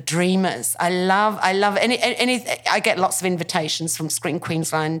is the dreamers. I love any. I get lots of invitations from Screen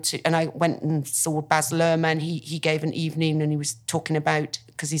Queensland, and I went and saw Baz Luhrmann. He gave an evening, and he was talking about,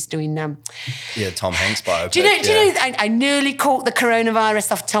 because he's doing Tom Hanks biopic. Do you know? I nearly caught the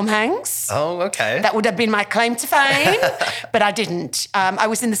coronavirus off Tom Hanks. Oh, okay. That would have been my claim to fame, but I didn't. I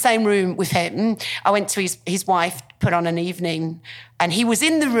was in the same room with him. I went to his wife, put on an evening, and he was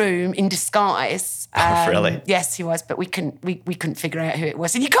in the room in disguise. Really? Yes, he was, but we couldn't figure out who it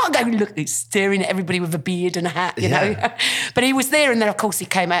was. And you can't go look staring at everybody with a beard and a hat, you know. But he was there, and then of course he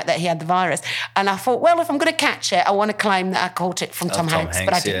came out that he had the virus. And I thought, well, if I'm going to catch it, I want to claim that I caught it from Tom Hanks.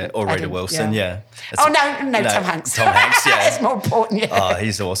 But I didn't. Or Rita Wilson, no, Tom Hanks. Tom Hanks, yeah. It's more important. Yeah. Oh,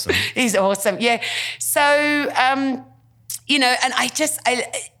 he's awesome. He's awesome. Yeah. So, and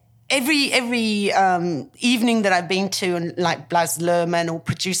Every evening that I've been to, and like Baz Luhrmann or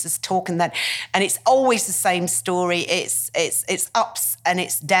producers talk and it's always the same story. It's ups and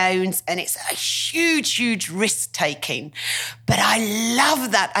it's downs, and it's a huge risk taking. But I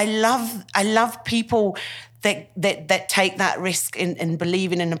love that. I love people that take that risk in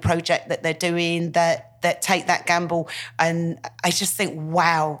believing in a project that they're doing, that take that gamble. And I just think,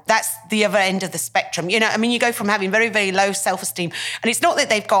 wow, that's the other end of the spectrum. You go from having very, very low self-esteem, and it's not that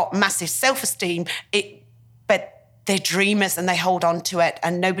they've got massive self-esteem, but they're dreamers and they hold on to it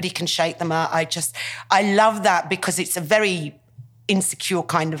and nobody can shake them out. I love that, because it's a very insecure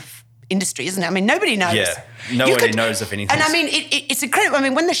kind of industry, isn't it? I mean, nobody knows. Yeah, nobody knows if anything. And I mean, it's incredible. I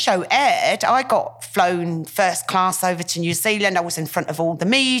mean, when the show aired, I got flown first class over to New Zealand. I was in front of all the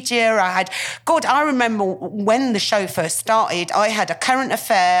media. I remember when the show first started, I had a current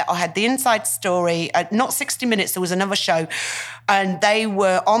affair. I had the inside story. Not 60 Minutes, there was another show. And they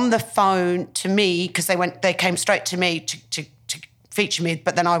were on the phone to me because they came straight to me to feature me,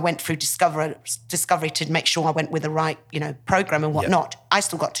 but then I went through Discovery to make sure I went with the right, program and whatnot. Yep. I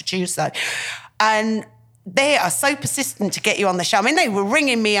still got to choose though. And they are so persistent to get you on the show. I mean, they were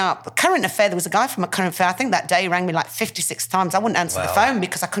ringing me up. Current Affair, there was a guy from a Current Affair, I think that day rang me like 56 times. I wouldn't answer the phone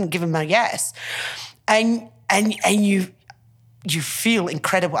because I couldn't give him a yes. And you feel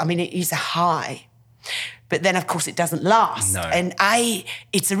incredible. I mean, it is a high. But then, of course, it doesn't last. No. And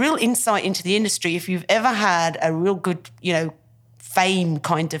it's a real insight into the industry. If you've ever had a real good, fame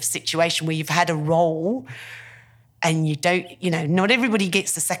kind of situation where you've had a role and you don't, not everybody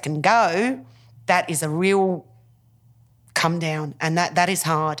gets the second go, that is a real come down, and that is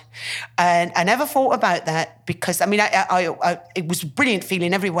hard. And I never thought about that because, I mean, it was a brilliant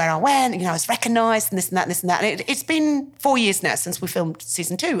feeling everywhere I went. I was recognised and this and that and this and that. And it's been 4 years now since we filmed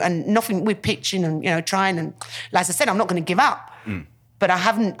season 2 and nothing, we're pitching and, trying. And as I said, I'm not going to give up. Mm. But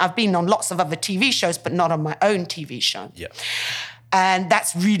I've been on lots of other TV shows, but not on my own TV show. Yeah. And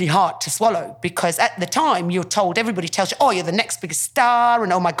that's really hard to swallow because at the time you're told, everybody tells you, oh, you're the next biggest star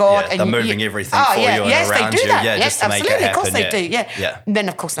and oh my God. Yeah, and they're moving everything for you and yes, around they do you. that. Yeah, yes, just to absolutely. make it happen. Of course they do, yeah. And then,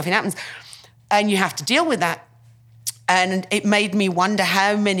 of course, nothing happens. And you have to deal with that. And it made me wonder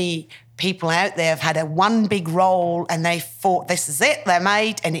how many people out there have had one big role and they thought this is it, they're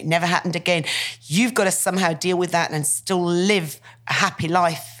made, and it never happened again. You've got to somehow deal with that and still live a happy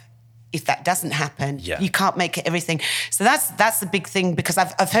life. If that doesn't happen, you can't make it everything. So that's the big thing because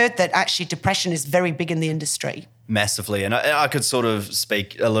I've heard that actually depression is very big in the industry. Massively. And I could sort of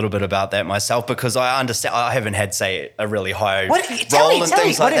speak a little bit about that myself because I understand, I haven't had, say, a really high role and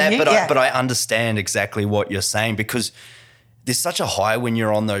things like that, but I understand exactly what you're saying because there's such a high when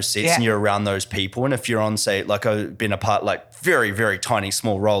you're on those sets and you're around those people. And if you're on, say, like I've been a part, like very, very tiny,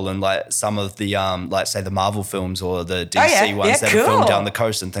 small role in like some of the, like say the Marvel films or the DC ones that are filmed down the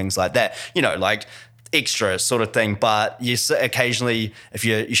coast and things like that, like extra sort of thing. But you occasionally, if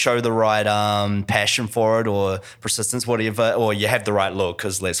you show the right passion for it or persistence, whatever, or you have the right look,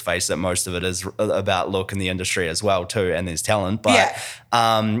 because let's face it, most of it is about look in the industry as well too, and there's talent. But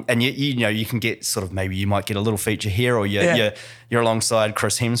and you can get sort of, maybe you might get a little feature here, or you're alongside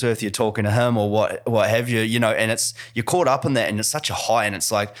Chris Hemsworth, you're talking to him or what have you, and you're caught up in that, and it's such a high, and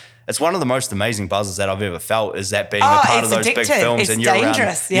it's like, it's one of the most amazing buzzes that I've ever felt, is that being a part of those big films. It's and you're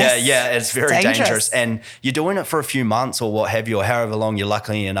dangerous. Around. Yes. Yeah, it's very dangerous. And you're doing it for a few months or what have you, or however long you're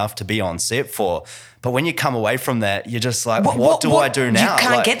lucky enough to be on set for. But when you come away from that, you're just like, what do I do now? You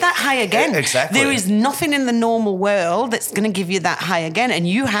can't get that high again. Exactly. There is nothing in the normal world that's going to give you that high again, and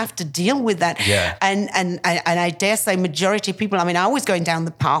you have to deal with that. Yeah. And I dare say majority of people, I mean, I was going down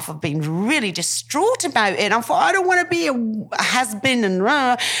the path of being really distraught about it. I thought, I don't want to be a has-been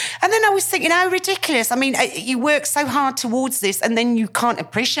and then I was thinking, how ridiculous. I mean, you work so hard towards this and then you can't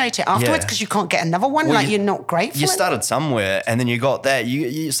appreciate it afterwards because you can't get another one. Well, you're not grateful. You started somewhere and then you got that.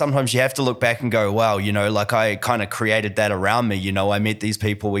 You sometimes you have to look back and go, wow, like I kind of created that around me. I met these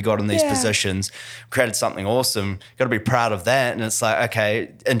people, we got in these positions, created something awesome. Got to be proud of that. And it's like,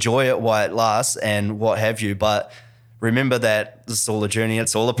 okay, enjoy it while it lasts and what have you. But remember that this is all a journey.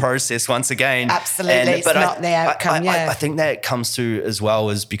 It's all a process once again. Absolutely. It's not the outcome. I think that comes to as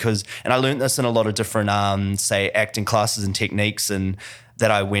well is because, and I learned this in a lot of different, say, acting classes and techniques and that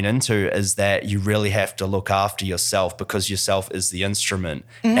I went into, is that you really have to look after yourself because yourself is the instrument.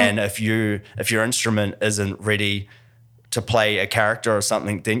 Mm-hmm. And if your instrument isn't ready to play a character or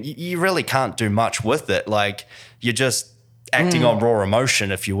something, then you really can't do much with it. Like you're just acting on raw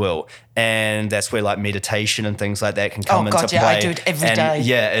emotion, if you will. And that's where like meditation and things like that can come into play. I do it every day.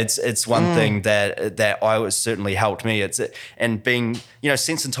 Yeah, it's one thing that I was certainly helped me. And being,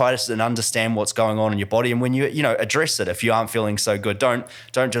 sensitized and understand what's going on in your body. And when you address it, if you aren't feeling so good, don't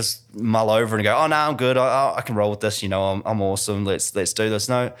just mull over and go, oh no, I'm good. I can roll with this. I'm awesome. Let's do this.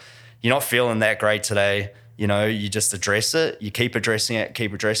 No, you're not feeling that great today. You just address it, you keep addressing it,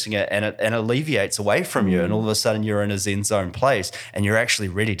 and it alleviates away from you. And all of a sudden you're in a Zen zone place and you're actually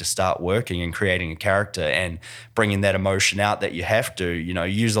ready to start working and creating a character and bringing that emotion out that you have to.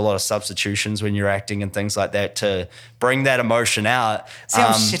 Use a lot of substitutions when you're acting and things like that to bring that emotion out. See,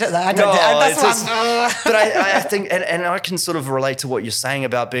 I'm shit at that. But I think, and I can sort of relate to what you're saying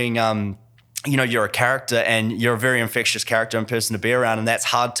about being, you're a character and you're a very infectious character and person to be around, and that's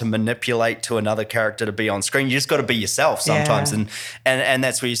hard to manipulate to another character to be on screen. You just got to be yourself sometimes. Yeah. And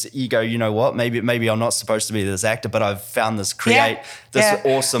that's where you go, you know what, maybe I'm not supposed to be this actor, but I've found this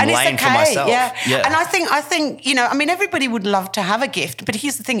awesome and lane for myself. Yeah. And I think, everybody would love to have a gift, but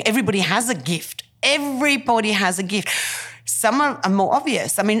here's the thing, everybody has a gift. Everybody has a gift. Some are more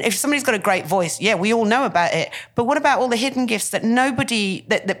obvious. I mean, if somebody's got a great voice, we all know about it. But what about all the hidden gifts that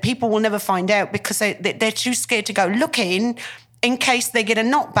that people will never find out because they're too scared to go looking in case they get a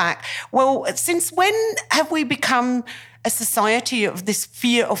knockback? Well, since when have we become a society of this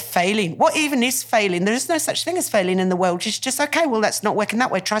fear of failing? What even is failing? There is no such thing as failing in the world. It's just, okay, well, that's not working that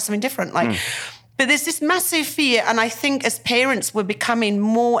way. Try something different. But there's this massive fear. And I think as parents, we're becoming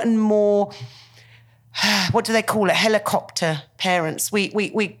more and more... what do they call it? Helicopter parents. We're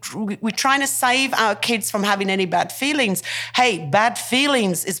trying to save our kids from having any bad feelings. Hey, bad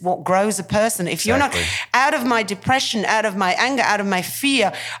feelings is what grows a person. If you're not out of my depression, out of my anger, out of my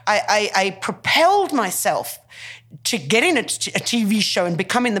fear, I propelled myself to getting a TV show and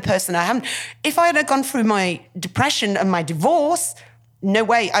becoming the person I am. If I had gone through my depression and my divorce, no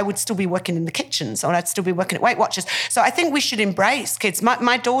way, I would still be working in the kitchens or I'd still be working at Weight Watchers. So I think we should embrace kids.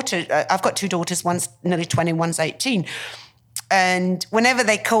 My daughter, I've got two daughters, one's nearly 20, one's 18. And whenever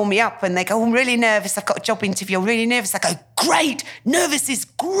they call me up and they go, I'm really nervous, I've got a job interview, I'm really nervous, I go, great, nervous is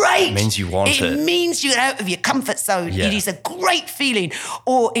great. It means you want it. It means you're out of your comfort zone. Yeah. It is a great feeling.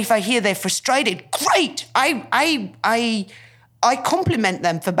 Or if I hear they're frustrated, great. I compliment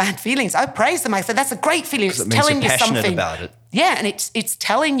them for bad feelings. I praise them. I say, that's a great feeling. It's telling you something about it. Yeah, and it's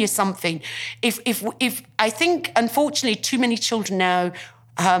telling you something. If I think, unfortunately, too many children now,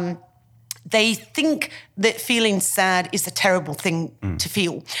 they think that feeling sad is a terrible thing to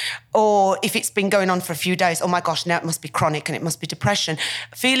feel. Or if it's been going on for a few days, oh my gosh, now it must be chronic and it must be depression.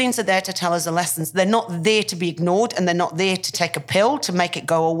 Feelings are there to tell us a lesson. They're not there to be ignored and they're not there to take a pill to make it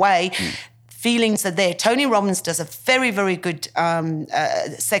go away. Feelings are there. Tony Robbins does a very, very good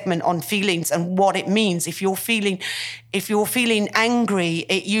segment on feelings and what it means. If you're feeling angry,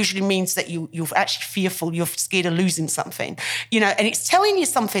 it usually means that you're actually fearful. You're scared of losing something, and it's telling you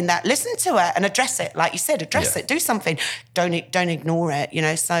something that listen to it and address it. Like you said, address it, do something. Don't ignore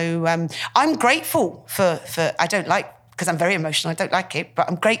it. So I'm grateful for I don't like, because I'm very emotional, I don't like it, but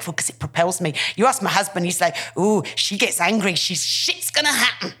I'm grateful because it propels me. You ask my husband, he's like, ooh, she gets angry, shit's gonna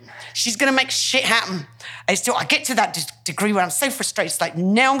happen. She's gonna make shit happen. I get to that degree where I'm so frustrated, it's like,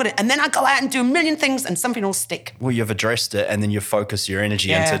 now I'm gonna, and then I go out and do a million things and something will stick. Well, you've addressed it and then you focus your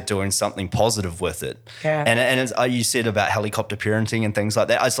energy into doing something positive with it. Yeah. And it's, you said about helicopter parenting and things like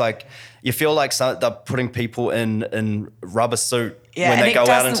that. It's like, you feel like they're putting people in rubber suit when they go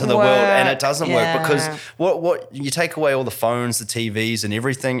out into the world, and it doesn't work because what you take away all the phones, the TVs and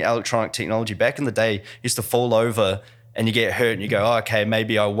everything, electronic technology. Back in the day, used to fall over and you get hurt and you go, oh, okay,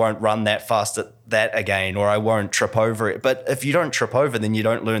 maybe I won't run that fast at that again, or I won't trip over it. But if you don't trip over, then you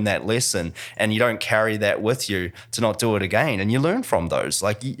don't learn that lesson and you don't carry that with you to not do it again. And you learn from those.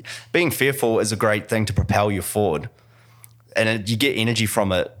 Like being fearful is a great thing to propel you forward, and you get energy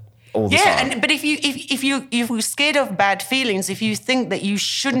from it all the time. But if you're scared of bad feelings, if you think that you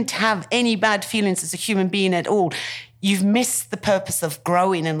shouldn't have any bad feelings as a human being at all, you've missed the purpose of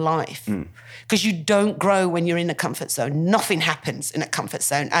growing in life. Because you don't grow when you're in a comfort zone. Nothing happens in a comfort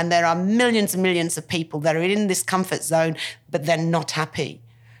zone. And there are millions and millions of people that are in this comfort zone, but they're not happy.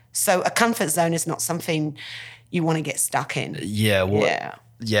 So a comfort zone is not something you want to get stuck in.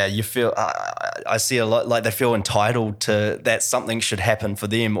 Yeah, you feel, I see a lot, like they feel entitled to that something should happen for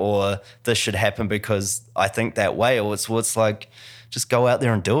them, or this should happen because I think that way, or it's like, just go out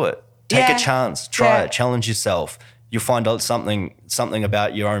there and do it. Take a chance, try it, challenge yourself. You'll find out something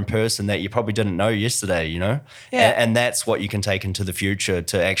about your own person that you probably didn't know yesterday, Yeah. And that's what you can take into the future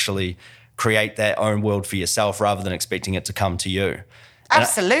to actually create that own world for yourself rather than expecting it to come to you.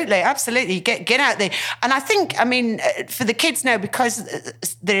 Absolutely. Get out there. And I think, for the kids now, because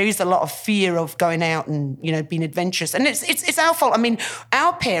there is a lot of fear of going out and, being adventurous. And it's our fault.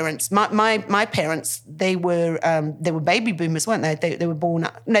 Our parents, my parents, they were baby boomers, weren't they? They were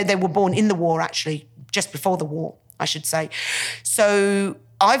born in the war, actually, just before the war, I should say. So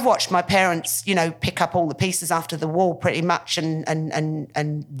I've watched my parents, pick up all the pieces after the war pretty much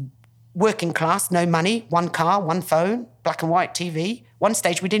and working class, no money, one car, one phone, black and white TV. One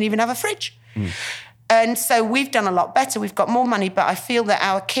stage we didn't even have a fridge. And so we've done a lot better. We've got more money, but I feel that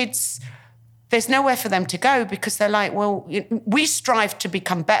our kids, there's nowhere for them to go because they're like, well, we strive to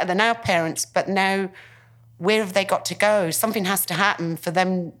become better than our parents, but now where have they got to go? Something has to happen for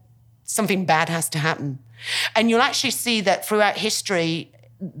them. Something bad has to happen. And you'll actually see that throughout history,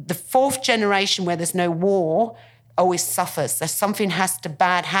 the fourth generation where there's no war always suffers. There's something has to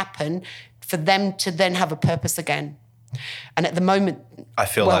bad happen for them to then have a purpose again. And at the moment, I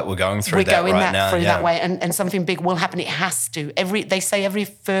feel like we're going through that right now. That way, and something big will happen. It has to. They say every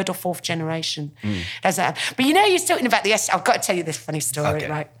third or fourth generation does that. But you know, you're talking about the. I've got to tell you this funny story,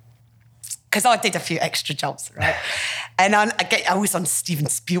 right? Because I did a few extra jobs, right? And I was on Steven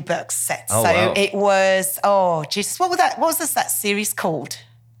Spielberg's set, it was Jesus, what was that series called?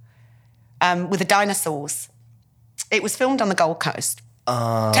 With the dinosaurs. It was filmed on the Gold Coast.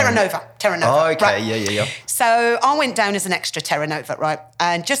 Terra Nova. Oh, okay, right? yeah. So I went down as an extra Terra Nova, right?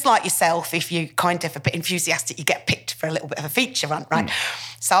 And just like yourself, if you kind of a bit enthusiastic, you get picked for a little bit of a feature run, right?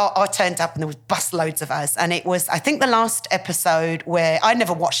 So I turned up and there was bus loads of us. And it was, I think, the last episode where I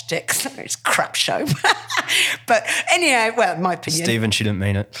never watched it because it's a crap show. But anyhow, well, in my opinion. Stephen, she didn't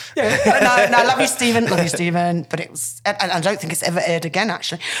mean it. Yeah. No, love you, Stephen. But it was, and I don't think it's ever aired again,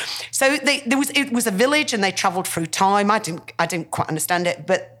 actually. So it was a village and they travelled through time. I didn't quite understand it,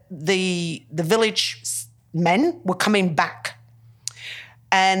 but the village men were coming back.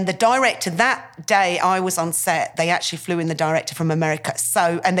 And the director, that day I was on set, they actually flew in the director from America.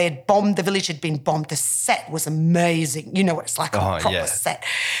 So, and they had bombed, the village had been bombed. The set was amazing. You know what it's like on a proper set.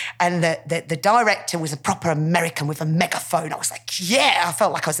 And the director was a proper American with a megaphone. I was like, yeah, I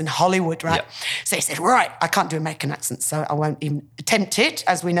felt like I was in Hollywood, right? Yep. So he said, right, I can't do American accents, so I won't even attempt it.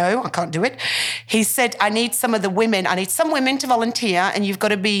 As we know, I can't do it. He said, I need some women to volunteer, and you've got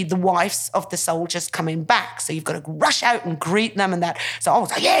to be the wives of the soldiers coming back. So you've got to rush out and greet them and that. So I was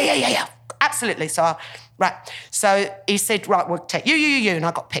like, yeah, absolutely. So he said, right, we'll take you, and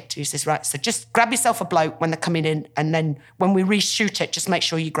I got picked. He says, right, so just grab yourself a bloke when they're coming in, and then when we reshoot it, just make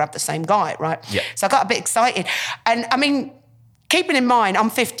sure you grab the same guy, right? Yeah. So I got a bit excited. And I mean, keeping in mind,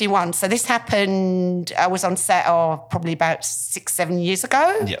 I'm 51, so this happened, I was on set probably about 6-7 years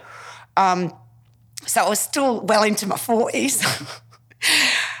ago. Yeah. So I was still well into my 40s.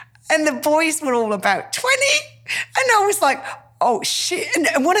 And the boys were all about 20. And I was like, oh, shit.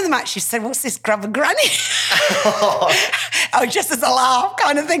 And one of them actually said, what's this, grab a granny? Just as a laugh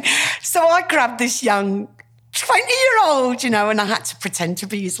kind of thing. So I grabbed this young 20-year-old, and I had to pretend to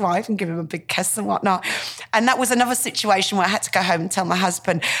be his wife and give him a big kiss and whatnot. And that was another situation where I had to go home and tell my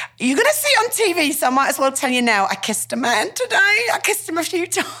husband, you're going to see it on TV, so I might as well tell you now, I kissed a man today. I kissed him a few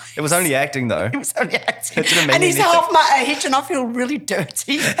times. It was only acting, though. It was only acting. It didn't mean and he's anything. half my age and I feel really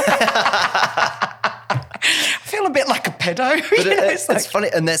dirty. I feel a bit like a pedo. But it's funny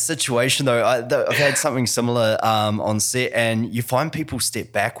in that situation though. I've had something similar on set, and you find people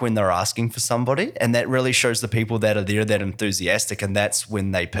step back when they're asking for somebody, and that really shows the people that are there that enthusiastic, and that's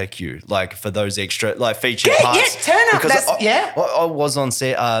when they pick you, like for those extra featured parts. Yeah, turn up. Because I was on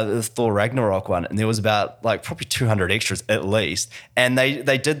set the Thor Ragnarok one, and there was about probably 200 extras at least, and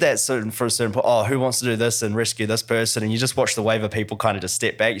they did that for a certain point. Oh, who wants to do this and rescue this person? And you just watch the wave of people kind of just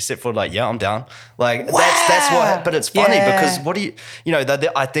step back. You step forward like, yeah, I'm down. Like that's what. But it's funny because what do you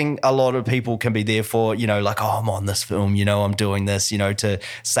I think a lot of people can be there for I'm on this film, I'm doing this, to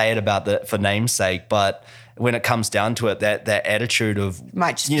say it about for namesake, but when it comes down to it, that attitude of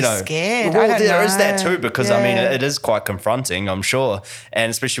might just be scared. Well, there is that too, because I mean it is quite confronting, I'm sure, and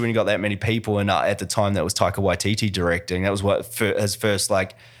especially when you got that many people. And at the time, that was Taika Waititi directing. That was his first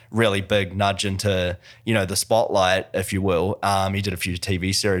really big nudge into the spotlight, if you will. He did a few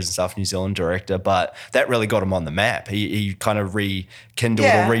TV series and stuff, New Zealand director, but that really got him on the map. He kind of rekindled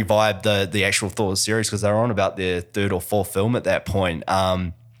or revived the actual Thor series, because they were on about their third or fourth film at that point.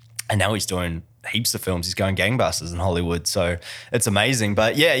 And now he's doing heaps of films. He's going gangbusters in Hollywood. So it's amazing.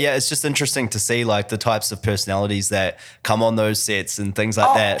 But yeah, it's just interesting to see the types of personalities that come on those sets and things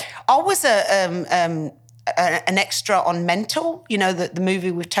like that. I was an extra on Mental, the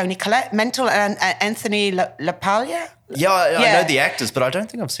movie with Toni Collette, Mental, and Anthony LaPaglia. Yeah, I know the actors, but I don't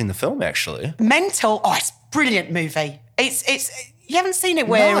think I've seen the film actually. Mental, it's a brilliant movie. It's you haven't seen it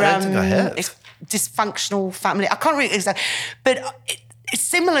where I don't think I have. It's dysfunctional family. I can't really exactly, but it's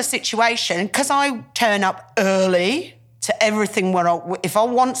similar situation, because I turn up early to everything if I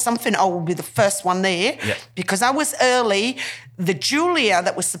want something, I will be the first one there. Yeah. Because I was early. The Julia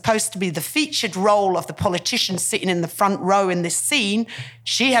that was supposed to be the featured role of the politician sitting in the front row in this scene,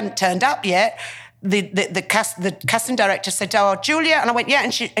 she hadn't turned up yet. The casting director said, oh, Julia. And I went, yeah.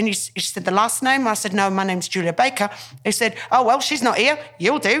 And he said, the last name? I said, no, my name's Julia Baker. He said, oh, well, she's not here.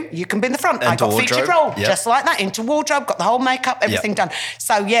 You'll do. You can be in the front. I got featured role. Yep. Just like that. Into wardrobe, got the whole makeup, everything done.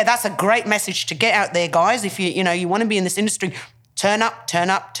 So, yeah, that's a great message to get out there, guys. If you want to be in this industry, turn up,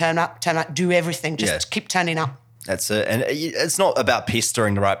 do everything. Just keep turning up. That's it. And it's not about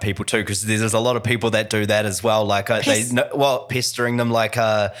pestering the right people too, because there's a lot of people that do that as well. Like pestering them, like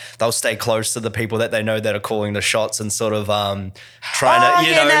they'll stay close to the people that they know that are calling the shots and sort of trying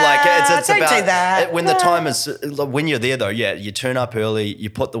to, like it's don't about do that. When the time is, when you're there though, you turn up early,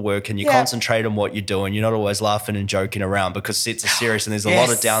 you put the work in, you concentrate on what you're doing. You're not always laughing and joking around because sets are serious and there's a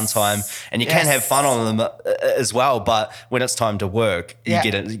lot of downtime, and you can have fun on them as well. But when it's time to work, you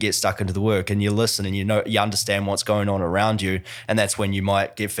get stuck into the work and you listen and you understand what's going on around you, and that's when you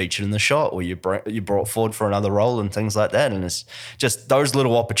might get featured in the shot or you brought forward for another role and things like that. And it's just those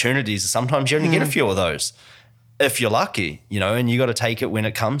little opportunities. Sometimes you only get a few of those if you're lucky, and you got to take it when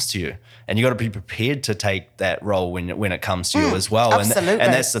it comes to you, and you got to be prepared to take that role when it comes to you as well. Absolutely.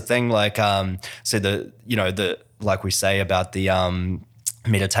 And that's the thing, like like we say about the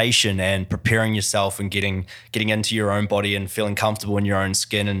meditation and preparing yourself and getting into your own body and feeling comfortable in your own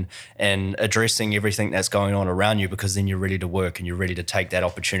skin and addressing everything that's going on around you, because then you're ready to work and you're ready to take that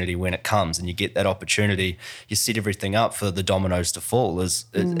opportunity when it comes, and you get that opportunity, you set everything up for the dominoes to fall.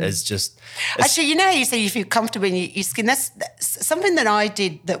 Actually, how you say you feel comfortable in your skin. That's something that I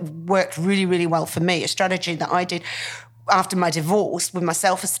did that worked really, really well for me. A strategy that I did after my divorce with my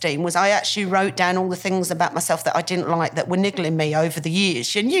self-esteem was I actually wrote down all the things about myself that I didn't like that were niggling me over the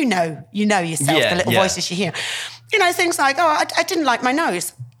years. And you know yourself, the little voices you hear. Things like, I didn't like my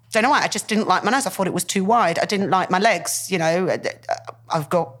nose. Don't know why, I just didn't like my nose. I thought it was too wide. I didn't like my legs. I've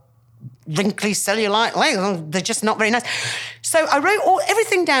got wrinkly cellulite legs. They're just not very nice. So I wrote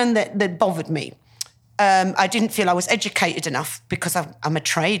everything down that bothered me. I didn't feel I was educated enough because I'm a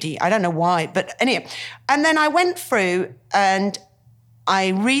tradie. I don't know why, but anyway. And then I went through and I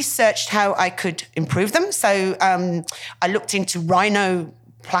researched how I could improve them. So I looked into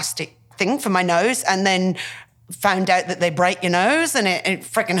rhinoplastic thing for my nose, and then found out that they break your nose and it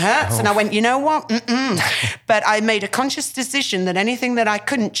freaking hurts. And I went, you know what? But I made a conscious decision that anything that I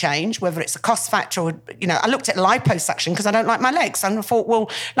couldn't change, whether it's a cost factor or, I looked at liposuction because I don't like my legs. And I thought, well,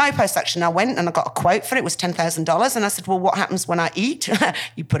 liposuction, I went and I got a quote for it. It was $10,000. And I said, well, what happens when I eat?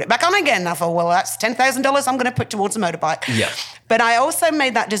 You put it back on again. And I thought, well, that's $10,000 I'm going to put towards a motorbike. Yeah. But I also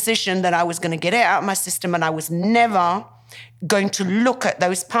made that decision that I was going to get it out of my system, and I was never going to look at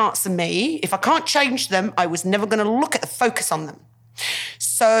those parts of me. If I can't change them, I was never going to look at the focus on them.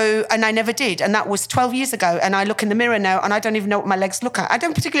 So, and I never did. And that was 12 years ago. And I look in the mirror now and I don't even know what my legs look at. I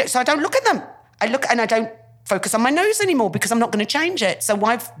don't look at them. I look and I don't focus on my nose anymore because I'm not going to change it. So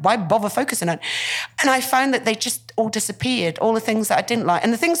why bother focusing on it? And I found that they just all disappeared, all the things that I didn't like.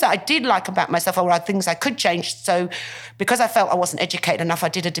 And the things that I did like about myself are things I could change. So because I felt I wasn't educated enough, I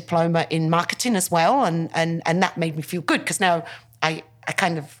did a diploma in marketing as well. And that made me feel good because now I've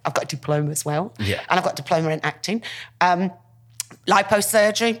got a diploma as well. Yeah. And I've got a diploma in acting.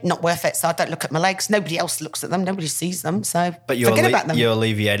 Liposurgery, not worth it. So I don't look at my legs. Nobody else looks at them. Nobody sees them. So forget about them. You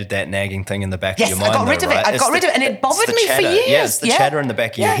alleviated that nagging thing in the back of your mind. Yes, I got rid of it. I got rid of it, and it bothered me for years. Yeah, it's the chatter in the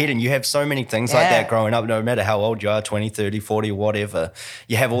back of your head, and you have so many things like that growing up, no matter how old you are, 20, 30, 40, whatever.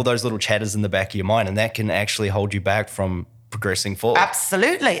 You have all those little chatters in the back of your mind, and that can actually hold you back from progressing forward.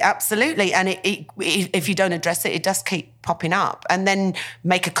 Absolutely. And if you don't address it, it does keep popping up. And then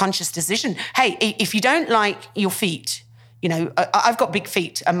make a conscious decision. Hey, if you don't like your feet, I've got big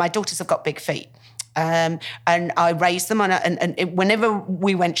feet and my daughters have got big feet. And I raised them and whenever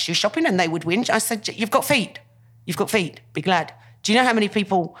we went shoe shopping and they would whinge, I said, you've got feet, big lad. Do you know how many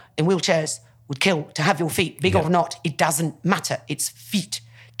people in wheelchairs would kill to have your feet, big or not? It doesn't matter. It's feet.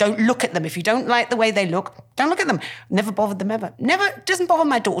 Don't look at them. If you don't like the way they look, don't look at them. Never bothered them ever. Never, doesn't bother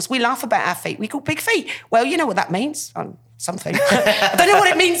my daughters. We laugh about our feet. We call big feet. Well, you know what that means. Something. I don't know what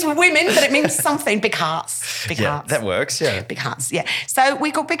it means with women, but it means something. Big hearts. Big hearts. That works, yeah. Big hearts, yeah. So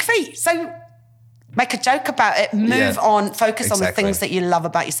we got big feet. So make a joke about it, move on, focus on the things that you love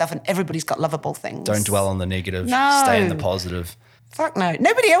about yourself, and everybody's got lovable things. Don't dwell on the negative. No. Stay in the positive. Fuck no.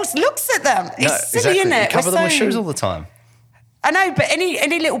 Nobody else looks at them. It's silly, isn't it? You cover them with shoes all the time. I know, but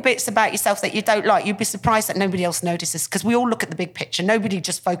any little bits about yourself that you don't like, you'd be surprised that nobody else notices, because we all look at the big picture. Nobody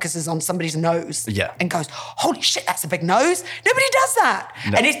just focuses on somebody's nose and goes, holy shit, that's a big nose. Nobody does that.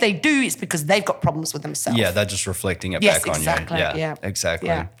 No. And if they do, it's because they've got problems with themselves. Yeah, they're just reflecting it back on you. Yeah, exactly.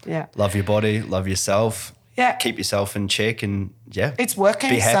 Yeah. Love your body, love yourself. Yeah. Keep yourself in check and, it's working.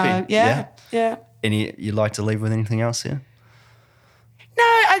 Be happy. So, yeah. You'd like to leave with anything else here? No,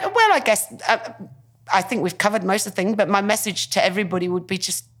 I guess... I think we've covered most of the things, but my message to everybody would be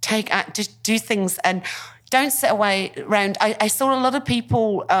just just do things and don't sit around. I saw a lot of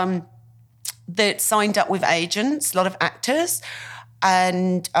people that signed up with agents, a lot of actors,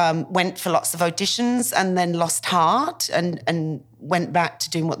 and went for lots of auditions and then lost heart and went back to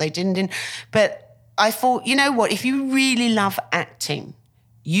doing what they didn't do. But I thought, you know what, if you really love acting,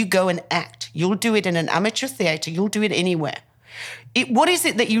 you go and act. You'll do it in an amateur theatre. You'll do it anywhere. What is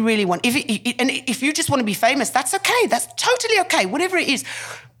it that you really want? If you just want to be famous, that's okay. That's totally okay, whatever it is.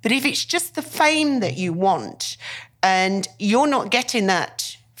 But if it's just the fame that you want and you're not getting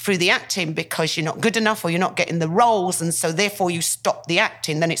that through the acting because you're not good enough or you're not getting the roles, and so therefore you stop the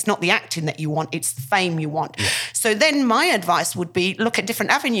acting, then it's not the acting that you want, it's the fame you want. Yeah. So then my advice would be look at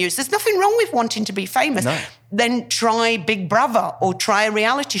different avenues. There's nothing wrong with wanting to be famous. No. Then try Big Brother or try a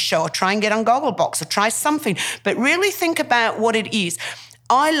reality show or try and get on Gogglebox or try something. But really think about what it is.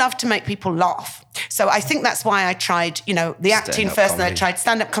 I love to make people laugh. So I think that's why I tried, the acting first, and I tried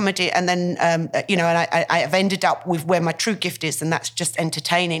stand-up comedy, and then, and I have ended up with where my true gift is, and that's just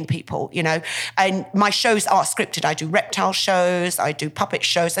entertaining people, And my shows are scripted. I do reptile shows, I do puppet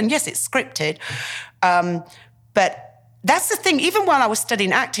shows, and yes, it's scripted. But that's the thing. Even while I was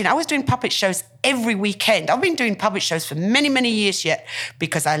studying acting, I was doing puppet shows every weekend. I've been doing puppet shows for many, many years yet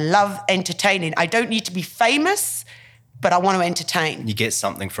because I love entertaining. I don't need to be famous, but I want to entertain. You get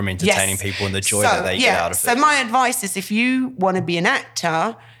something from entertaining people and the joy that they get out of it. So my advice is if you want to be an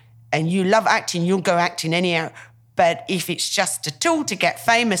actor and you love acting, you'll go acting anyhow. But if it's just a tool to get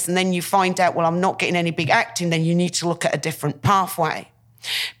famous and then you find out, well, I'm not getting any big acting, then you need to look at a different pathway.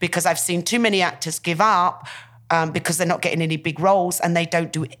 Because I've seen too many actors give up because they're not getting any big roles and they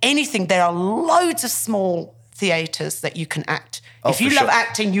don't do anything. There are loads of small theatres that you can act. If you love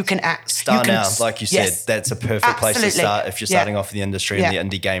acting, you can act. Start now, like you said. That's a perfect place to start if you're starting off in the industry and the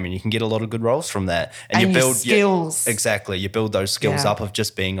indie game, and you can get a lot of good roles from that. And you build skills. Exactly. You build those skills up of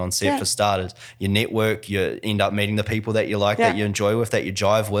just being on set for starters. You network, you end up meeting the people that you like, that you enjoy with, that you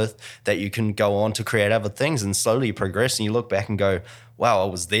jive with, that you can go on to create other things, and slowly you progress and you look back and go, wow, I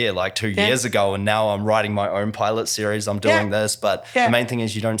was there like 2 years ago and now I'm writing my own pilot series. I'm doing this. But the main thing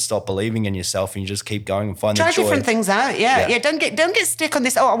is you don't stop believing in yourself and you just keep going and find the joy. Try different things out. Yeah. Don't get stuck on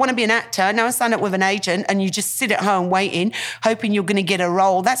this, I want to be an actor. Now I sign up with an agent and you just sit at home waiting, hoping you're going to get a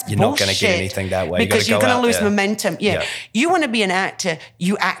role. That's bullshit. You're not going to get anything that way. Because you're going to lose momentum. Yeah. You want to be an actor,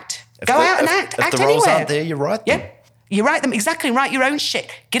 you act. Go out and act. If the roles aren't there, you write them. Yeah. You write them, exactly, write your own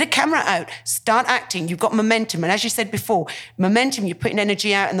shit. Get a camera out, start acting. You've got momentum. And as you said before, momentum, you're putting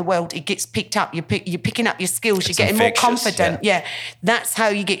energy out in the world, it gets picked up. You're picking up your skills, you're getting more confident. Yeah, that's how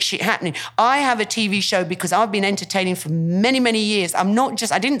you get shit happening. I have a TV show because I've been entertaining for many, many years. I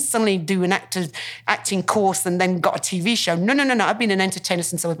didn't suddenly do an acting course and then got a TV show. No. I've been an entertainer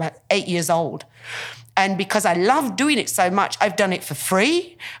since I was about 8 years old. And because I love doing it so much, I've done it for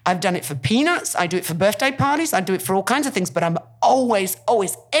free. I've done it for peanuts. I do it for birthday parties. I do it for all kinds of things. But I'm always,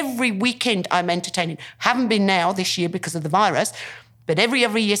 every weekend I'm entertaining. Haven't been now this year because of the virus, but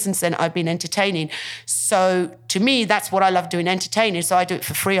every year since then I've been entertaining. So to me, that's what I love doing, entertaining. So I do it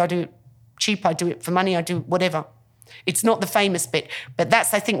for free. I do it cheap. I do it for money. I do whatever. It's not the famous bit, but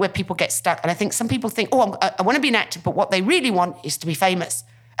that's, I think, where people get stuck. And I think some people think, I want to be an actor, but what they really want is to be famous.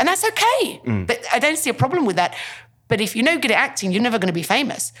 And that's okay. I don't see a problem with that. But if you're no good at acting, you're never going to be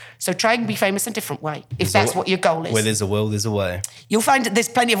famous. So try and be famous a different way, if that's what your goal is. Where there's a will, there's a way. You'll find that there's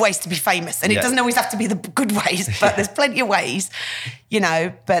plenty of ways to be famous. And it doesn't always have to be the good ways, but there's plenty of ways,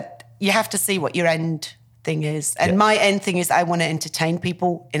 but you have to see what your end thing is. And my end thing is I want to entertain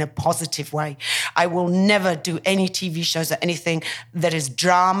people in a positive way. I will never do any TV shows or anything that is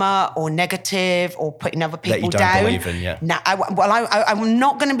drama or negative or putting other people down. That you don't believe in, No, I'm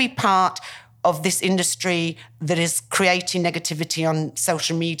not going to be part of this industry that is creating negativity on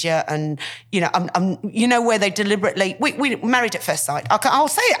social media, and where they deliberately we married at first sight. I'll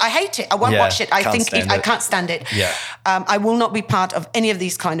say it. I hate it. I won't watch it. I can't stand it. Yeah. I will not be part of any of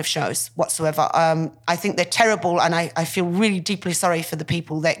these kind of shows whatsoever. I think they're terrible, and I feel really deeply sorry for the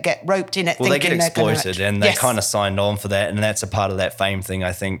people that get roped in it. Well, they get exploited, and they kind of signed on for that, and that's a part of that fame thing.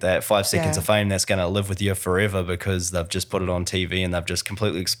 I think that 5 seconds of fame that's going to live with you forever because they've just put it on TV and they've just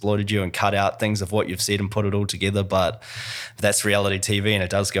completely exploited you and cut out things of what you've said and put it all together. But that's reality TV, and it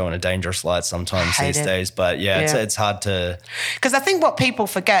does go in a dangerous light sometimes these days. But it's hard to... Because I think what people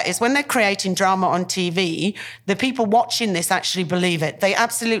forget is when they're creating drama on TV, the people watching this actually believe it. They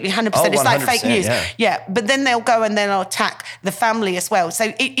absolutely 100%. It's like fake news. Yeah, but then they'll go and they'll attack the family as well.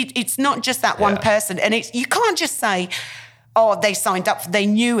 So it's not just that one person. And you can't just say... they signed up, they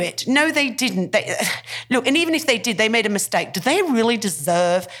knew it. No, they didn't. Look, and even if they did, they made a mistake. Do they really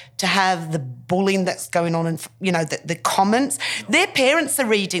deserve to have the bullying that's going on and, the comments? Their parents are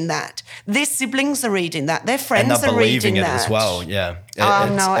reading that. Their siblings are reading that. Their friends are reading that. And they're believing it as well, yeah.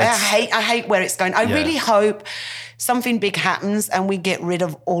 I hate where it's going. I really hope something big happens and we get rid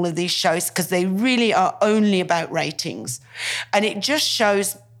of all of these shows because they really are only about ratings. And it just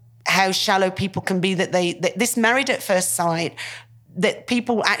shows how shallow people can be, that this married at first sight, that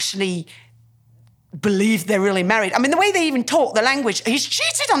people actually believe they're really married. I mean, the way they even talk, the language, he's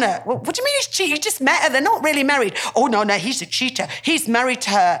cheated on her. Well, what do you mean he's cheated? He just met her. They're not really married. Oh, no, he's a cheater. He's married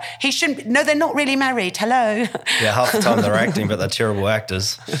to her. He shouldn't. No, they're not really married. Hello. Yeah, half the time they're acting, but they're terrible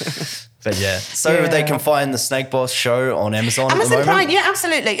actors. But yeah, so they can find the Snake Boss show on Amazon at the moment? Prime, yeah,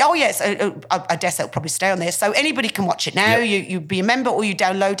 absolutely. Oh, yes, I guess it'll probably stay on there. So anybody can watch it now. Yep. You be a member or you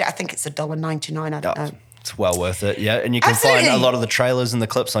download it. I think it's $1.99, I don't know. It's well worth it, yeah. And you can find a lot of the trailers and the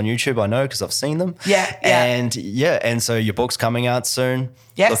clips on YouTube, I know, because I've seen them. Yeah. And so your book's coming out soon.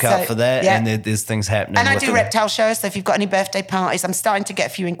 Yeah, Look out for that. Yeah. And there's things happening. And I do reptile shows, so if you've got any birthday parties, I'm starting to get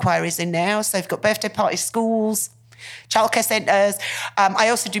a few inquiries in now. So if you've got birthday parties, schools, childcare centres. I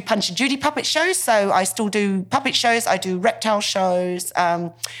also do Punch and Judy puppet shows, so I still do puppet shows. I do reptile shows.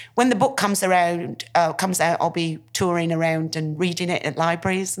 When the book comes out, I'll be touring around and reading it at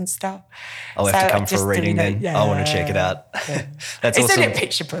libraries and stuff. I'll have to come for a reading then. Yeah. I want to check it out. Yeah. That's it's awesome. only a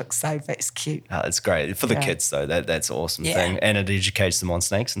picture book, so but it's cute. Oh, it's great. For the kids, though, that's an awesome Yeah. thing. And it educates them on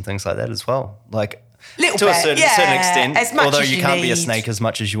snakes and things like that as well. Like, Little to bit, a certain extent, as much although as you can't be a need. snake as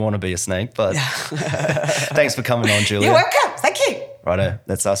much as you want to be a snake. But thanks for coming on, Julia. You're welcome. Thank you. Righto,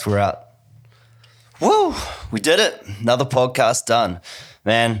 that's us. We're out. Woo, we did it. Another podcast done.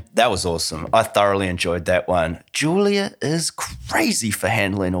 Man, that was awesome. I thoroughly enjoyed that one. Julia is crazy for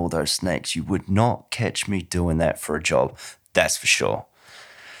handling all those snakes. You would not catch me doing that for a job. That's for sure.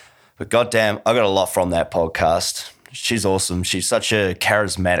 But goddamn, I got a lot from that podcast. She's awesome. She's such a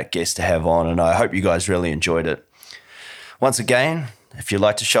charismatic guest to have on, and I hope you guys really enjoyed it. Once again, if you'd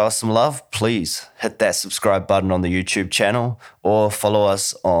like to show us some love, please hit that subscribe button on the YouTube channel or follow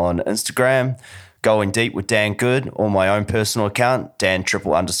us on Instagram, Going Deep with Dan Good, or my own personal account,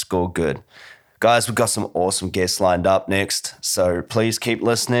 Dan_Good. Guys, we've got some awesome guests lined up next, so please keep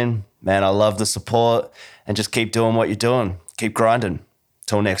listening. Man, I love the support, and just keep doing what you're doing. Keep grinding.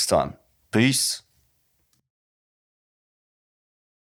 Till next time. Peace.